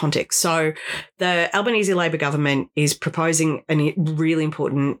this into context. So the Albanese Labor government is proposing a really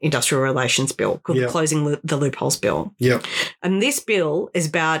important industrial relations bill called the Closing the Loopholes Bill. Yep. And this bill is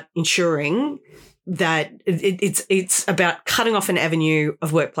about ensuring that it's about cutting off an avenue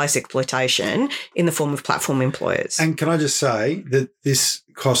of workplace exploitation in the form of platform employers. And can I just say that this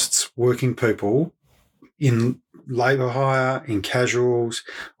costs working people in labour hire, in casuals,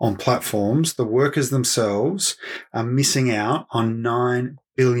 on platforms, the workers themselves are missing out on $9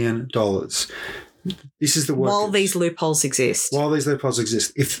 billion. This is the workers. While these loopholes exist.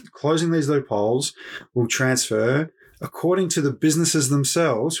 If closing these loopholes will transfer, according to the businesses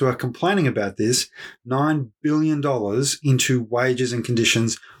themselves who are complaining about this, $9 billion into wages and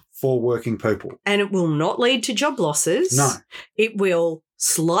conditions for working people. And it will not lead to job losses. No. It will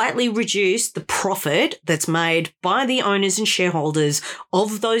slightly reduce the profit that's made by the owners and shareholders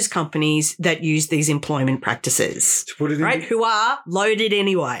of those companies that use these employment practices, who are loaded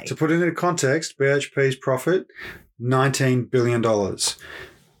anyway. To put it into context, BHP's profit, $19 billion.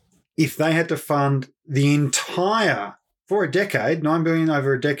 If they had to fund the entire, for a decade, $9 billion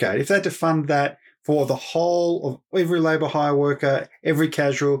over a decade, if they had to fund that for the whole of every labour hire worker, every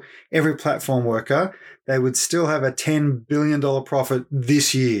casual, every platform worker, they would still have a $10 billion profit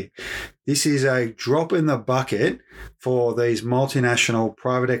this year. This is a drop in the bucket for these multinational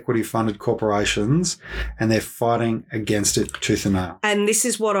private equity funded corporations, and they're fighting against it tooth and nail. And this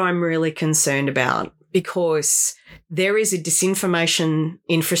is what I'm really concerned about, because there is a disinformation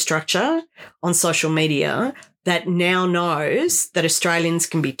infrastructure on social media that now knows that Australians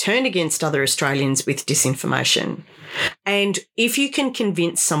can be turned against other Australians with disinformation. And if you can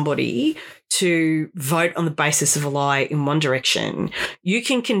convince somebody to vote on the basis of a lie in one direction, you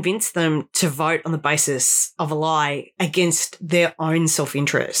can convince them to vote on the basis of a lie against their own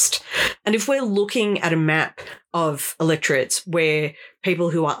self-interest. And if we're looking at a map of electorates where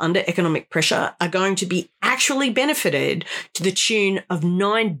people who are under economic pressure are going to be actually benefited to the tune of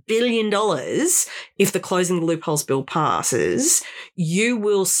 $9 billion if the Closing the Loopholes bill passes, you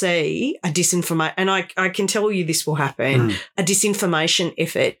will see a disinformation, and I can tell you this will happen, a disinformation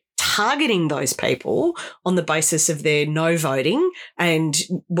effort targeting those people on the basis of their no voting and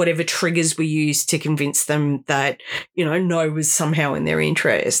whatever triggers we use to convince them that, no was somehow in their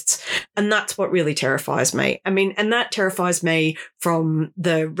interests. And that's what really terrifies me. I mean, and that terrifies me from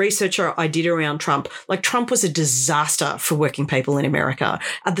the researcher I did around Trump. Like, Trump was a disaster for working people in America.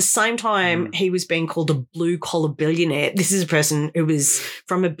 At the same time, he was being called a blue-collar billionaire. This is a person who was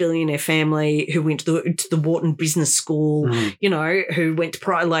from a billionaire family, who went to the Wharton Business School, who went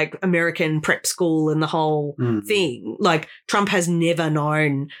to American prep school and the whole thing. Like, Trump has never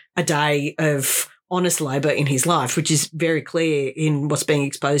known a day of honest labour in his life, which is very clear in what's being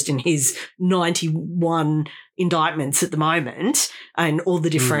exposed in his 91 indictments at the moment and all the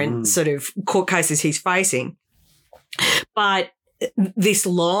different sort of court cases he's facing. But this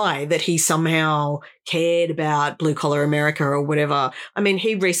lie that he somehow cared about blue-collar America or whatever. I mean,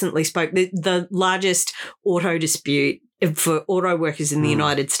 he recently spoke, the largest auto dispute for auto workers in the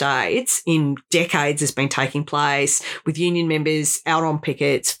United States in decades has been taking place, with union members out on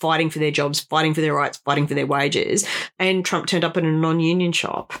pickets, fighting for their jobs, fighting for their rights, fighting for their wages. And Trump turned up at a non-union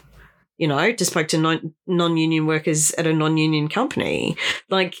shop, just spoke to non-union workers at a non-union company.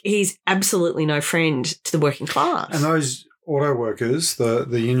 Like, he's absolutely no friend to the working class. And those auto workers, the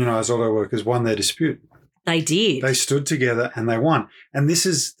unionised auto workers, won their dispute. They did. They stood together and they won. And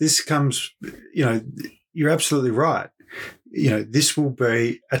this comes, you're absolutely right. This will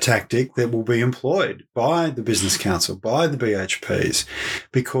be a tactic that will be employed by the Business Council, by the BHPs,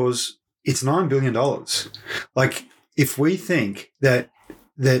 because it's $9 billion. Like, if we think that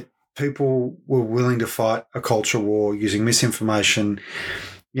people were willing to fight a culture war using misinformation,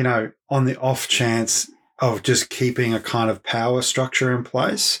 on the off chance of just keeping a kind of power structure in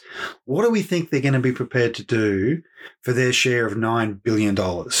place, what do we think they're going to be prepared to do for their share of $9 billion?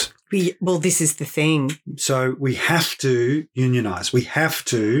 Well, this is the thing. So we have to unionise. We have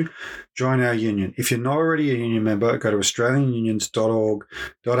to join our union. If you're not already a union member, go to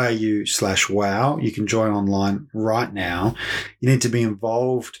australianunions.org.au/wow. You can join online right now. You need to be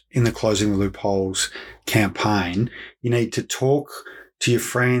involved in the Closing the Loopholes campaign. You need to talk to your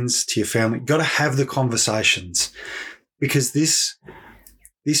friends, to your family. You've got to have the conversations, because this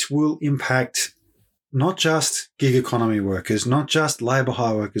will impact not just gig economy workers, not just labour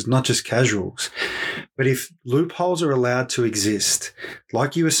hire workers, not just casuals. But if loopholes are allowed to exist,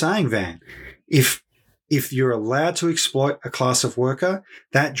 like you were saying, Van, if you're allowed to exploit a class of worker,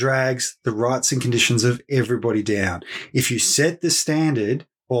 that drags the rights and conditions of everybody down. If you set the standard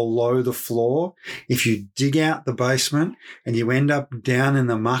below the floor, if you dig out the basement and you end up down in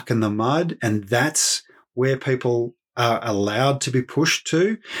the muck and the mud, and that's where people are allowed to be pushed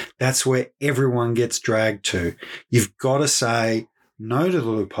to, that's where everyone gets dragged to. You've got to say no to the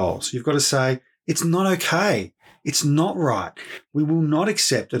loopholes. You've got to say it's not okay. It's not right. We will not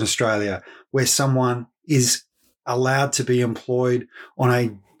accept in Australia where someone is allowed to be employed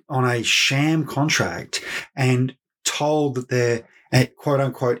on a sham contract and told that they're a quote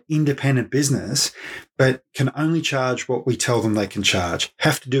unquote independent business, but can only charge what we tell them they can charge,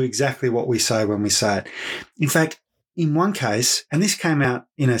 have to do exactly what we say when we say it. In fact, in one case, and this came out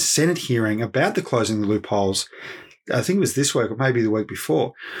in a Senate hearing about the closing the loopholes, I think it was this week or maybe the week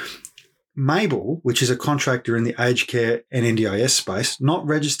before, Mabel, which is a contractor in the aged care and NDIS space, not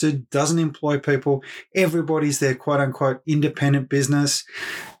registered, doesn't employ people. Everybody's their quote unquote independent business.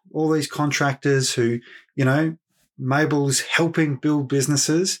 All these contractors who, Mabel's helping build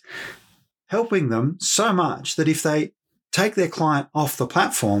businesses, helping them so much that if they take their client off the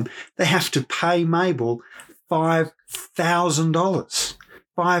platform, they have to pay Mabel $5,000.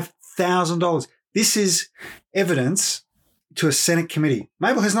 $5,000. This is evidence to a Senate committee.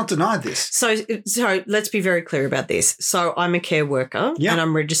 Mabel has not denied this. So let's be very clear about this. So I'm a care worker and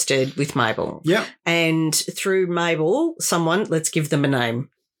I'm registered with Mabel. Yeah. And through Mabel, let's give them a name.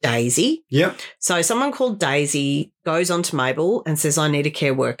 Daisy. Yep. So someone called Daisy goes on to Mabel and says, I need a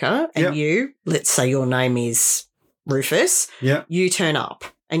care worker. And you, let's say your name is Rufus. Yeah. You turn up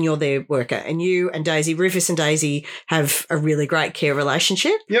and you're their worker. And you and Daisy, Rufus and Daisy have a really great care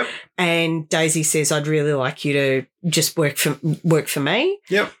relationship. Yep. And Daisy says, I'd really like you to just work for me.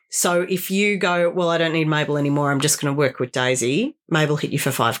 Yep. So if you go, well, I don't need Mabel anymore, I'm just going to work with Daisy, Mabel hit you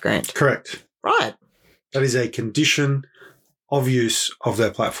for $5,000. Correct. Right. That is a condition of use of their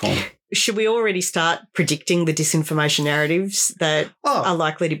platform. Should we already start predicting the disinformation narratives that are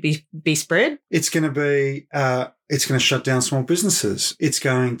likely to be spread? It's going to shut down small businesses. It's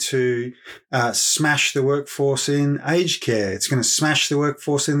going to smash the workforce in aged care. It's going to smash the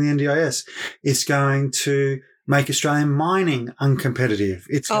workforce in the NDIS. It's going to make Australian mining uncompetitive.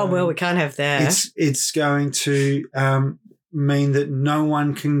 We can't have that. It's going to mean that no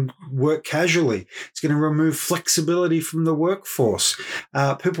one can work casually. It's going to remove flexibility from the workforce.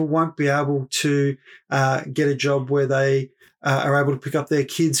 People won't be able to get a job where they are able to pick up their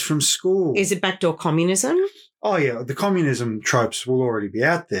kids from school. Is it backdoor communism? Oh, yeah. The communism tropes will already be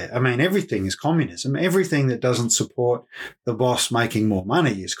out there. I mean, everything is communism. Everything that doesn't support the boss making more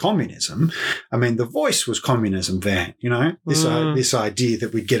money is communism. I mean, The Voice was communism, Van, this idea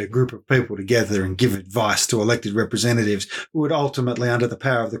that we'd get a group of people together and give advice to elected representatives who would ultimately, under the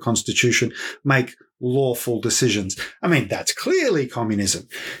power of the Constitution, make lawful decisions. I mean, that's clearly communism.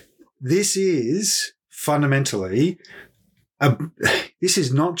 This is fundamentally this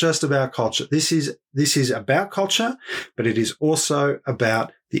is not just about culture. This is about culture, but it is also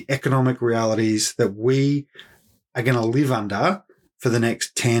about the economic realities that we are going to live under for the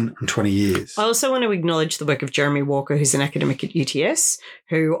next 10 and 20 years. I also want to acknowledge the work of Jeremy Walker, who's an academic at UTS,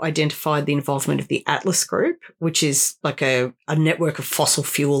 who identified the involvement of the Atlas Group, which is like a network of fossil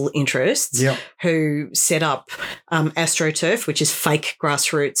fuel interests, who set up AstroTurf, which is fake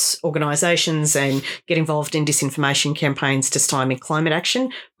grassroots organisations, and get involved in disinformation campaigns to stymie climate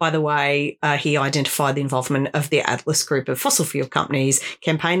action. By the way, he identified the involvement of the Atlas Group of fossil fuel companies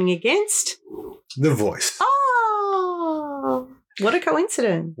campaigning against The Voice. Oh, what a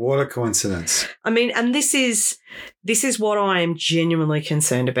coincidence. What a coincidence. I mean, and this is what I am genuinely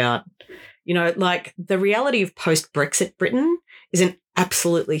concerned about. Like the reality of post-Brexit Britain is an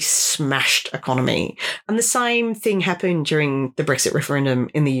absolutely smashed economy. And the same thing happened during the Brexit referendum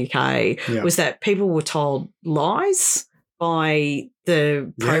in the UK, was that people were told lies by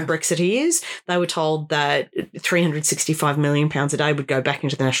the pro-Brexiteers. They were told that £365 million a day would go back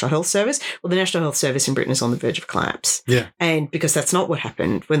into the National Health Service. Well, the National Health Service in Britain is on the verge of collapse. Yeah. And because that's not what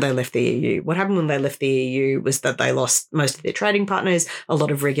happened when they left the EU. What happened when they left the EU was that they lost most of their trading partners, a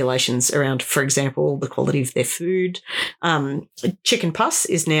lot of regulations around, for example, the quality of their food. Chicken pus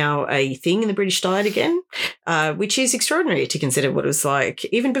is now a thing in the British diet again, which is extraordinary to consider what it was like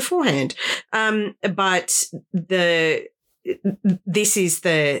even beforehand. But this is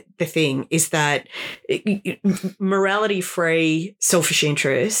the thing, is that morality-free, selfish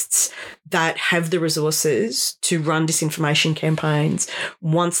interests that have the resources to run disinformation campaigns,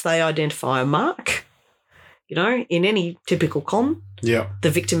 once they identify a mark, in any typical con, the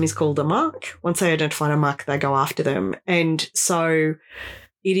victim is called a mark. Once they identify a mark, they go after them. And so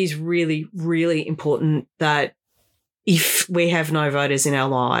it is really, really important that if we have no voters in our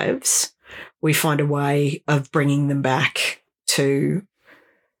lives, we find a way of bringing them back. And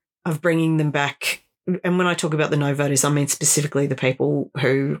when I talk about the no voters, I mean specifically the people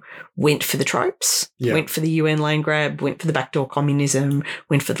who went for the tropes, went for the UN land grab, went for the backdoor communism,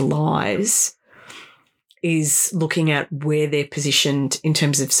 went for the lies, is looking at where they're positioned in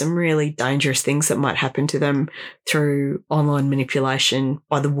terms of some really dangerous things that might happen to them through online manipulation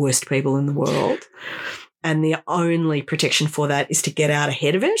by the worst people in the world. And the only protection for that is to get out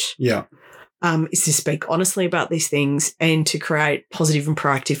ahead of it. Yeah. is to speak honestly about these things and to create positive and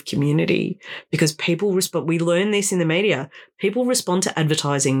proactive community, because people respond. We learn this in the media. People respond to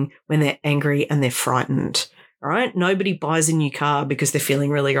advertising when they're angry and they're frightened. All right. Nobody buys a new car because they're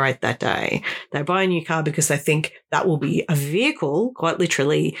feeling really great that day. They buy a new car because they think that will be a vehicle, quite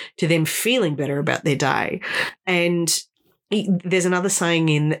literally, to them feeling better about their day. And there's another saying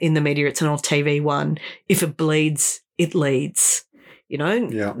in the media, it's an old TV one: if it bleeds, it leads. You know,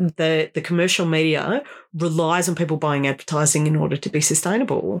 Yeah. the commercial media relies on people buying advertising in order to be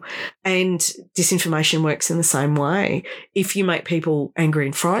sustainable. And disinformation works in the same way. If you make people angry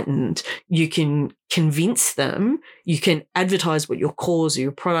and frightened, you can convince them, you can advertise what your cause or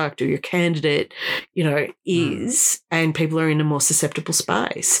your product or your candidate, is, and people are in a more susceptible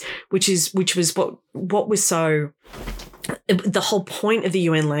space, which was what was so. The whole point of the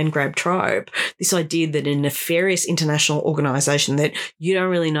UN land grab trope, this idea that a nefarious international organisation that you don't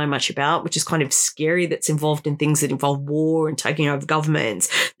really know much about, which is kind of scary, that's involved in things that involve war and taking over governments,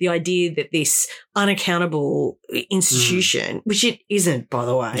 the idea that this unaccountable institution, which it isn't, by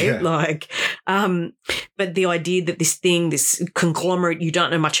the way, but the idea that this conglomerate you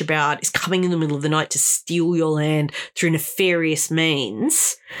don't know much about is coming in the middle of the night to steal your land through nefarious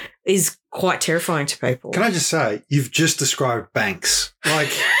means is quite terrifying to people. Can I just say, you've just described banks. Yeah,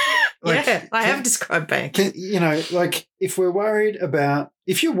 I have described banks. If you're worried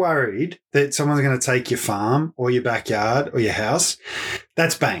that someone's going to take your farm or your backyard or your house,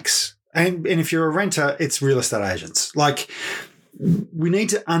 that's banks. And if you're a renter, it's real estate agents. We need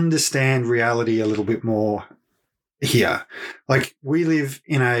to understand reality a little bit more here. We live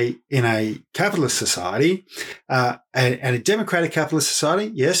in a capitalist society, and a democratic capitalist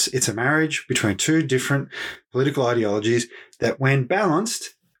society. Yes, it's a marriage between two different political ideologies that, when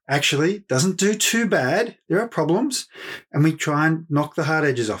balanced, actually doesn't do too bad. There are problems, and we try and knock the hard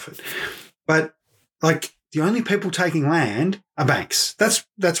edges off it. But the only people taking land are banks. That's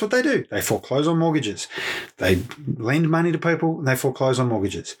what they do. They foreclose on mortgages. They lend money to people and they foreclose on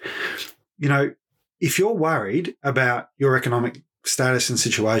mortgages. If you're worried about your economic status and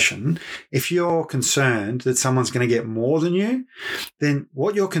situation, if you're concerned that someone's going to get more than you, then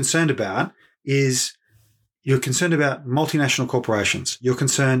what you're concerned about is you're concerned about multinational corporations. You're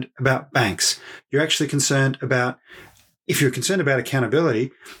concerned about banks. You're actually concerned about, if you're concerned about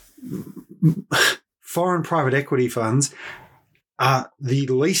accountability, foreign private equity funds are the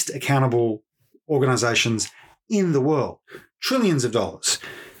least accountable organizations in the world. Trillions of dollars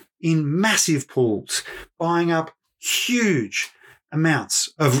in massive pools, buying up huge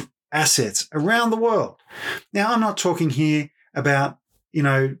amounts of assets around the world. Now, I'm not talking here about,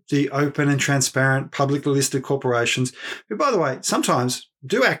 the open and transparent publicly listed corporations who, by the way, sometimes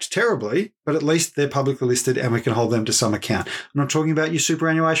do act terribly, but at least they're publicly listed and we can hold them to some account. I'm not talking about your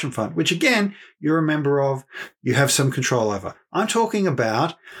superannuation fund, which, again, you're a member of, you have some control over. I'm talking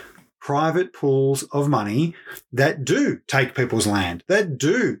about private pools of money that do take people's land, that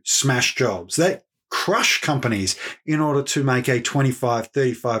do smash jobs, that crush companies in order to make a 25,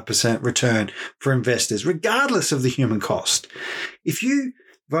 35% return for investors, regardless of the human cost. If you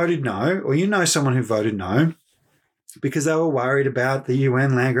voted no, or you know someone who voted no because they were worried about the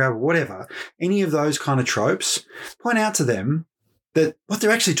UN land grab or whatever, any of those kind of tropes, point out to them that what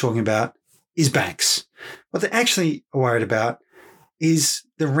they're actually talking about is banks. What they actually are worried about is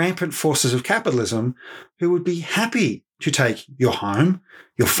the rampant forces of capitalism who would be happy to take your home,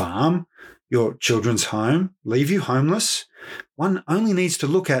 your farm, your children's home, leave you homeless. One only needs to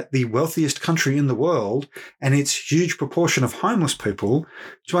look at the wealthiest country in the world and its huge proportion of homeless people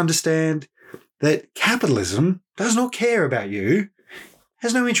to understand that capitalism does not care about you,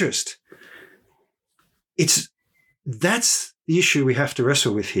 has no interest. That's the issue we have to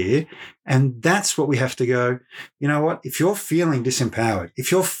wrestle with here. And that's what we have to go, you know what? If you're feeling disempowered,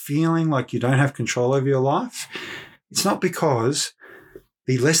 if you're feeling like you don't have control over your life, it's not because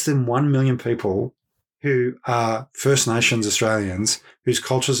the less than 1 million people who are First Nations Australians, whose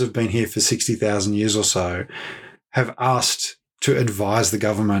cultures have been here for 60,000 years or so, have asked to advise the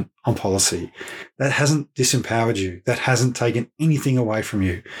government on policy. That hasn't disempowered you. That hasn't taken anything away from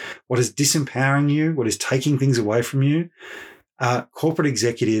you. What is disempowering you, what is taking things away from you, are corporate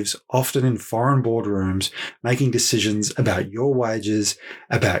executives, often in foreign boardrooms, making decisions about your wages,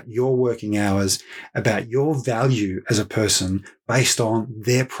 about your working hours, about your value as a person based on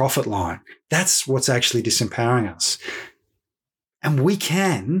their profit line. That's what's actually disempowering us. And we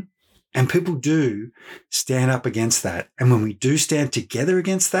can, and people do, stand up against that. And when we do stand together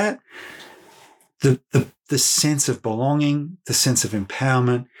against that, the sense of belonging, the sense of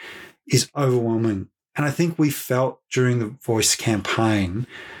empowerment is overwhelming. And I think we felt during the Voice campaign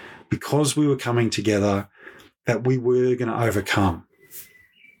because we were coming together, that we were going to overcome.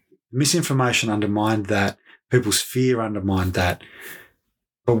 Misinformation undermined that. People's fear undermined that.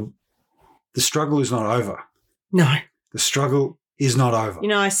 But the struggle is not over. No. The struggle is not over. You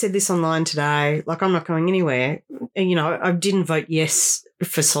know, I said this online today, like I'm not going anywhere. You know, I didn't vote yes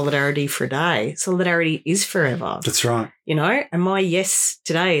for solidarity for a day. Solidarity is forever. That's right. You know, and my yes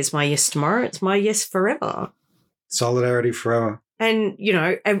today is my yes tomorrow. It's my yes forever. Solidarity forever. And, you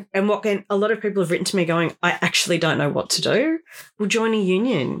know, and what can a lot of people have written to me going, I actually don't know what to do. Well, join a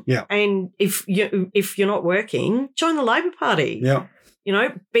union. Yeah. And if you're not working, join the Labor Party. Yeah. You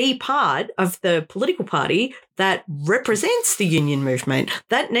know, be part of the political party that represents the union movement,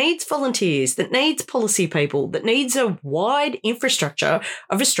 that needs volunteers, that needs policy people, that needs a wide infrastructure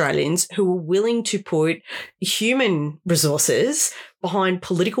of Australians who are willing to put human resources behind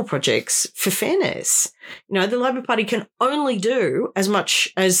political projects for fairness. You know, the Labor Party can only do as much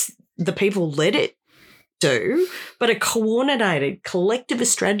as the people let it do, but a coordinated, collective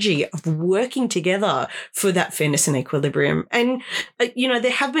strategy of working together for that fairness and equilibrium. And, you know,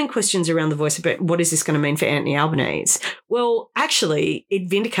 there have been questions around the Voice about what is this going to mean for Anthony Albanese? Well, actually, it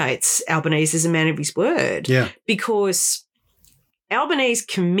vindicates Albanese as a man of his word. Yeah. Because Albanese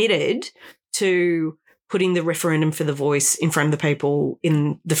committed to putting the referendum for the Voice in front of the people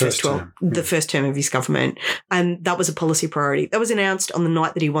in the first term of his government. And that was a policy priority. That was announced on the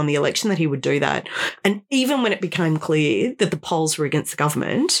night that he won the election that he would do that. And even when it became clear that the polls were against the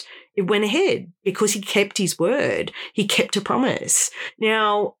government, it went ahead because he kept his word. He kept a promise.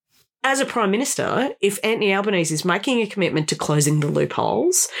 Now, as a Prime Minister, if Anthony Albanese is making a commitment to closing the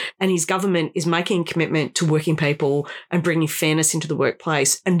loopholes and his government is making a commitment to working people and bringing fairness into the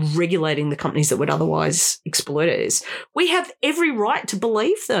workplace and regulating the companies that would otherwise exploit us, we have every right to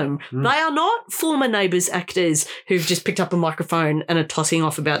believe them. They are not former Neighbours actors who've just picked up a microphone and are tossing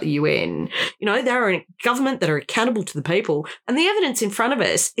off about the UN. You know, they're a government that are accountable to the people. And the evidence in front of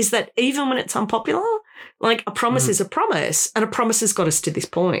us is that even when it's unpopular, like a promise is a promise, and a promise has got us to this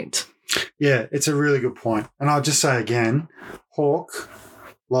point. Yeah, it's a really good point. And I'll just say again, Hawke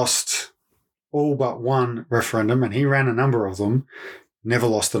lost all but one referendum, and he ran a number of them, never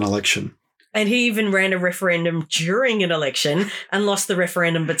lost an election. And he even ran a referendum during an election and lost the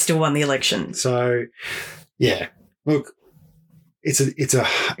referendum but still won the election. So, yeah, look, it's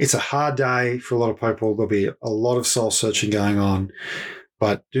a hard day for a lot of people. There'll be a lot of soul searching going on,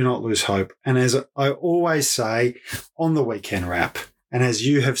 but do not lose hope. And as I always say on the weekend wrap, and as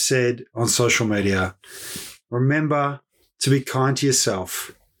you have said on social media, remember to be kind to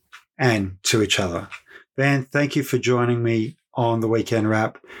yourself and to each other. Van, thank you for joining me on the weekend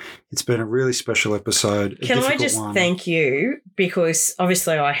wrap. It's been a really special episode. Can I just thank you, because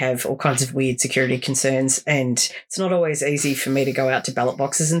obviously I have all kinds of weird security concerns and it's not always easy for me to go out to ballot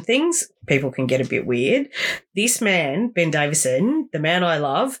boxes and things. People can get a bit weird. This man, Ben Davison, the man I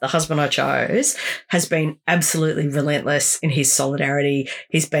love, the husband I chose, has been absolutely relentless in his solidarity.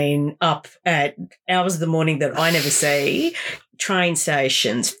 He's been up at hours of the morning that I never see, train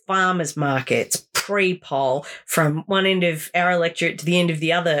stations, farmers markets, pre-poll from one end of our electorate to the end of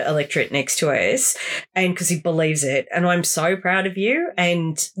the other electorate next to us, and because he believes it. And I'm so proud of you,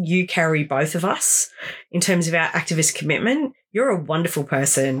 and you carry both of us in terms of our activist commitment. You're a wonderful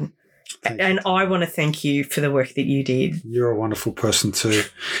person. And I want to thank you for the work that you did. You're a wonderful person too.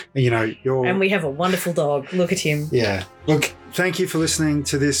 And we have a wonderful dog. Look at him. Yeah. Look, thank you for listening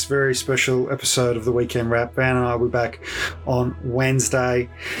to this very special episode of The Weekend Wrap. Van and I will be back on Wednesday.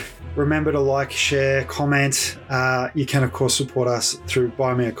 Remember to like, share, comment. You can, of course, support us through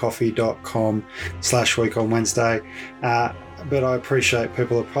buymeacoffee.com/week on Wednesday. But I appreciate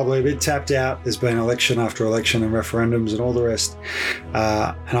people are probably a bit tapped out. There's been election after election and referendums and all the rest.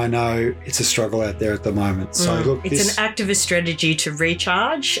 And I know it's a struggle out there at the moment. So look, it's an activist strategy to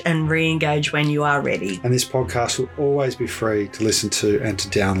recharge and re-engage when you are ready. And this podcast will always be free to listen to and to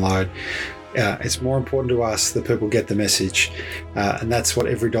download. It's more important to us that people get the message. And that's what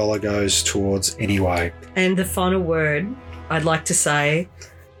every dollar goes towards anyway. And the final word, I'd like to say,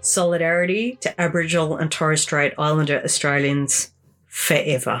 solidarity to Aboriginal and Torres Strait Islander Australians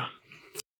forever.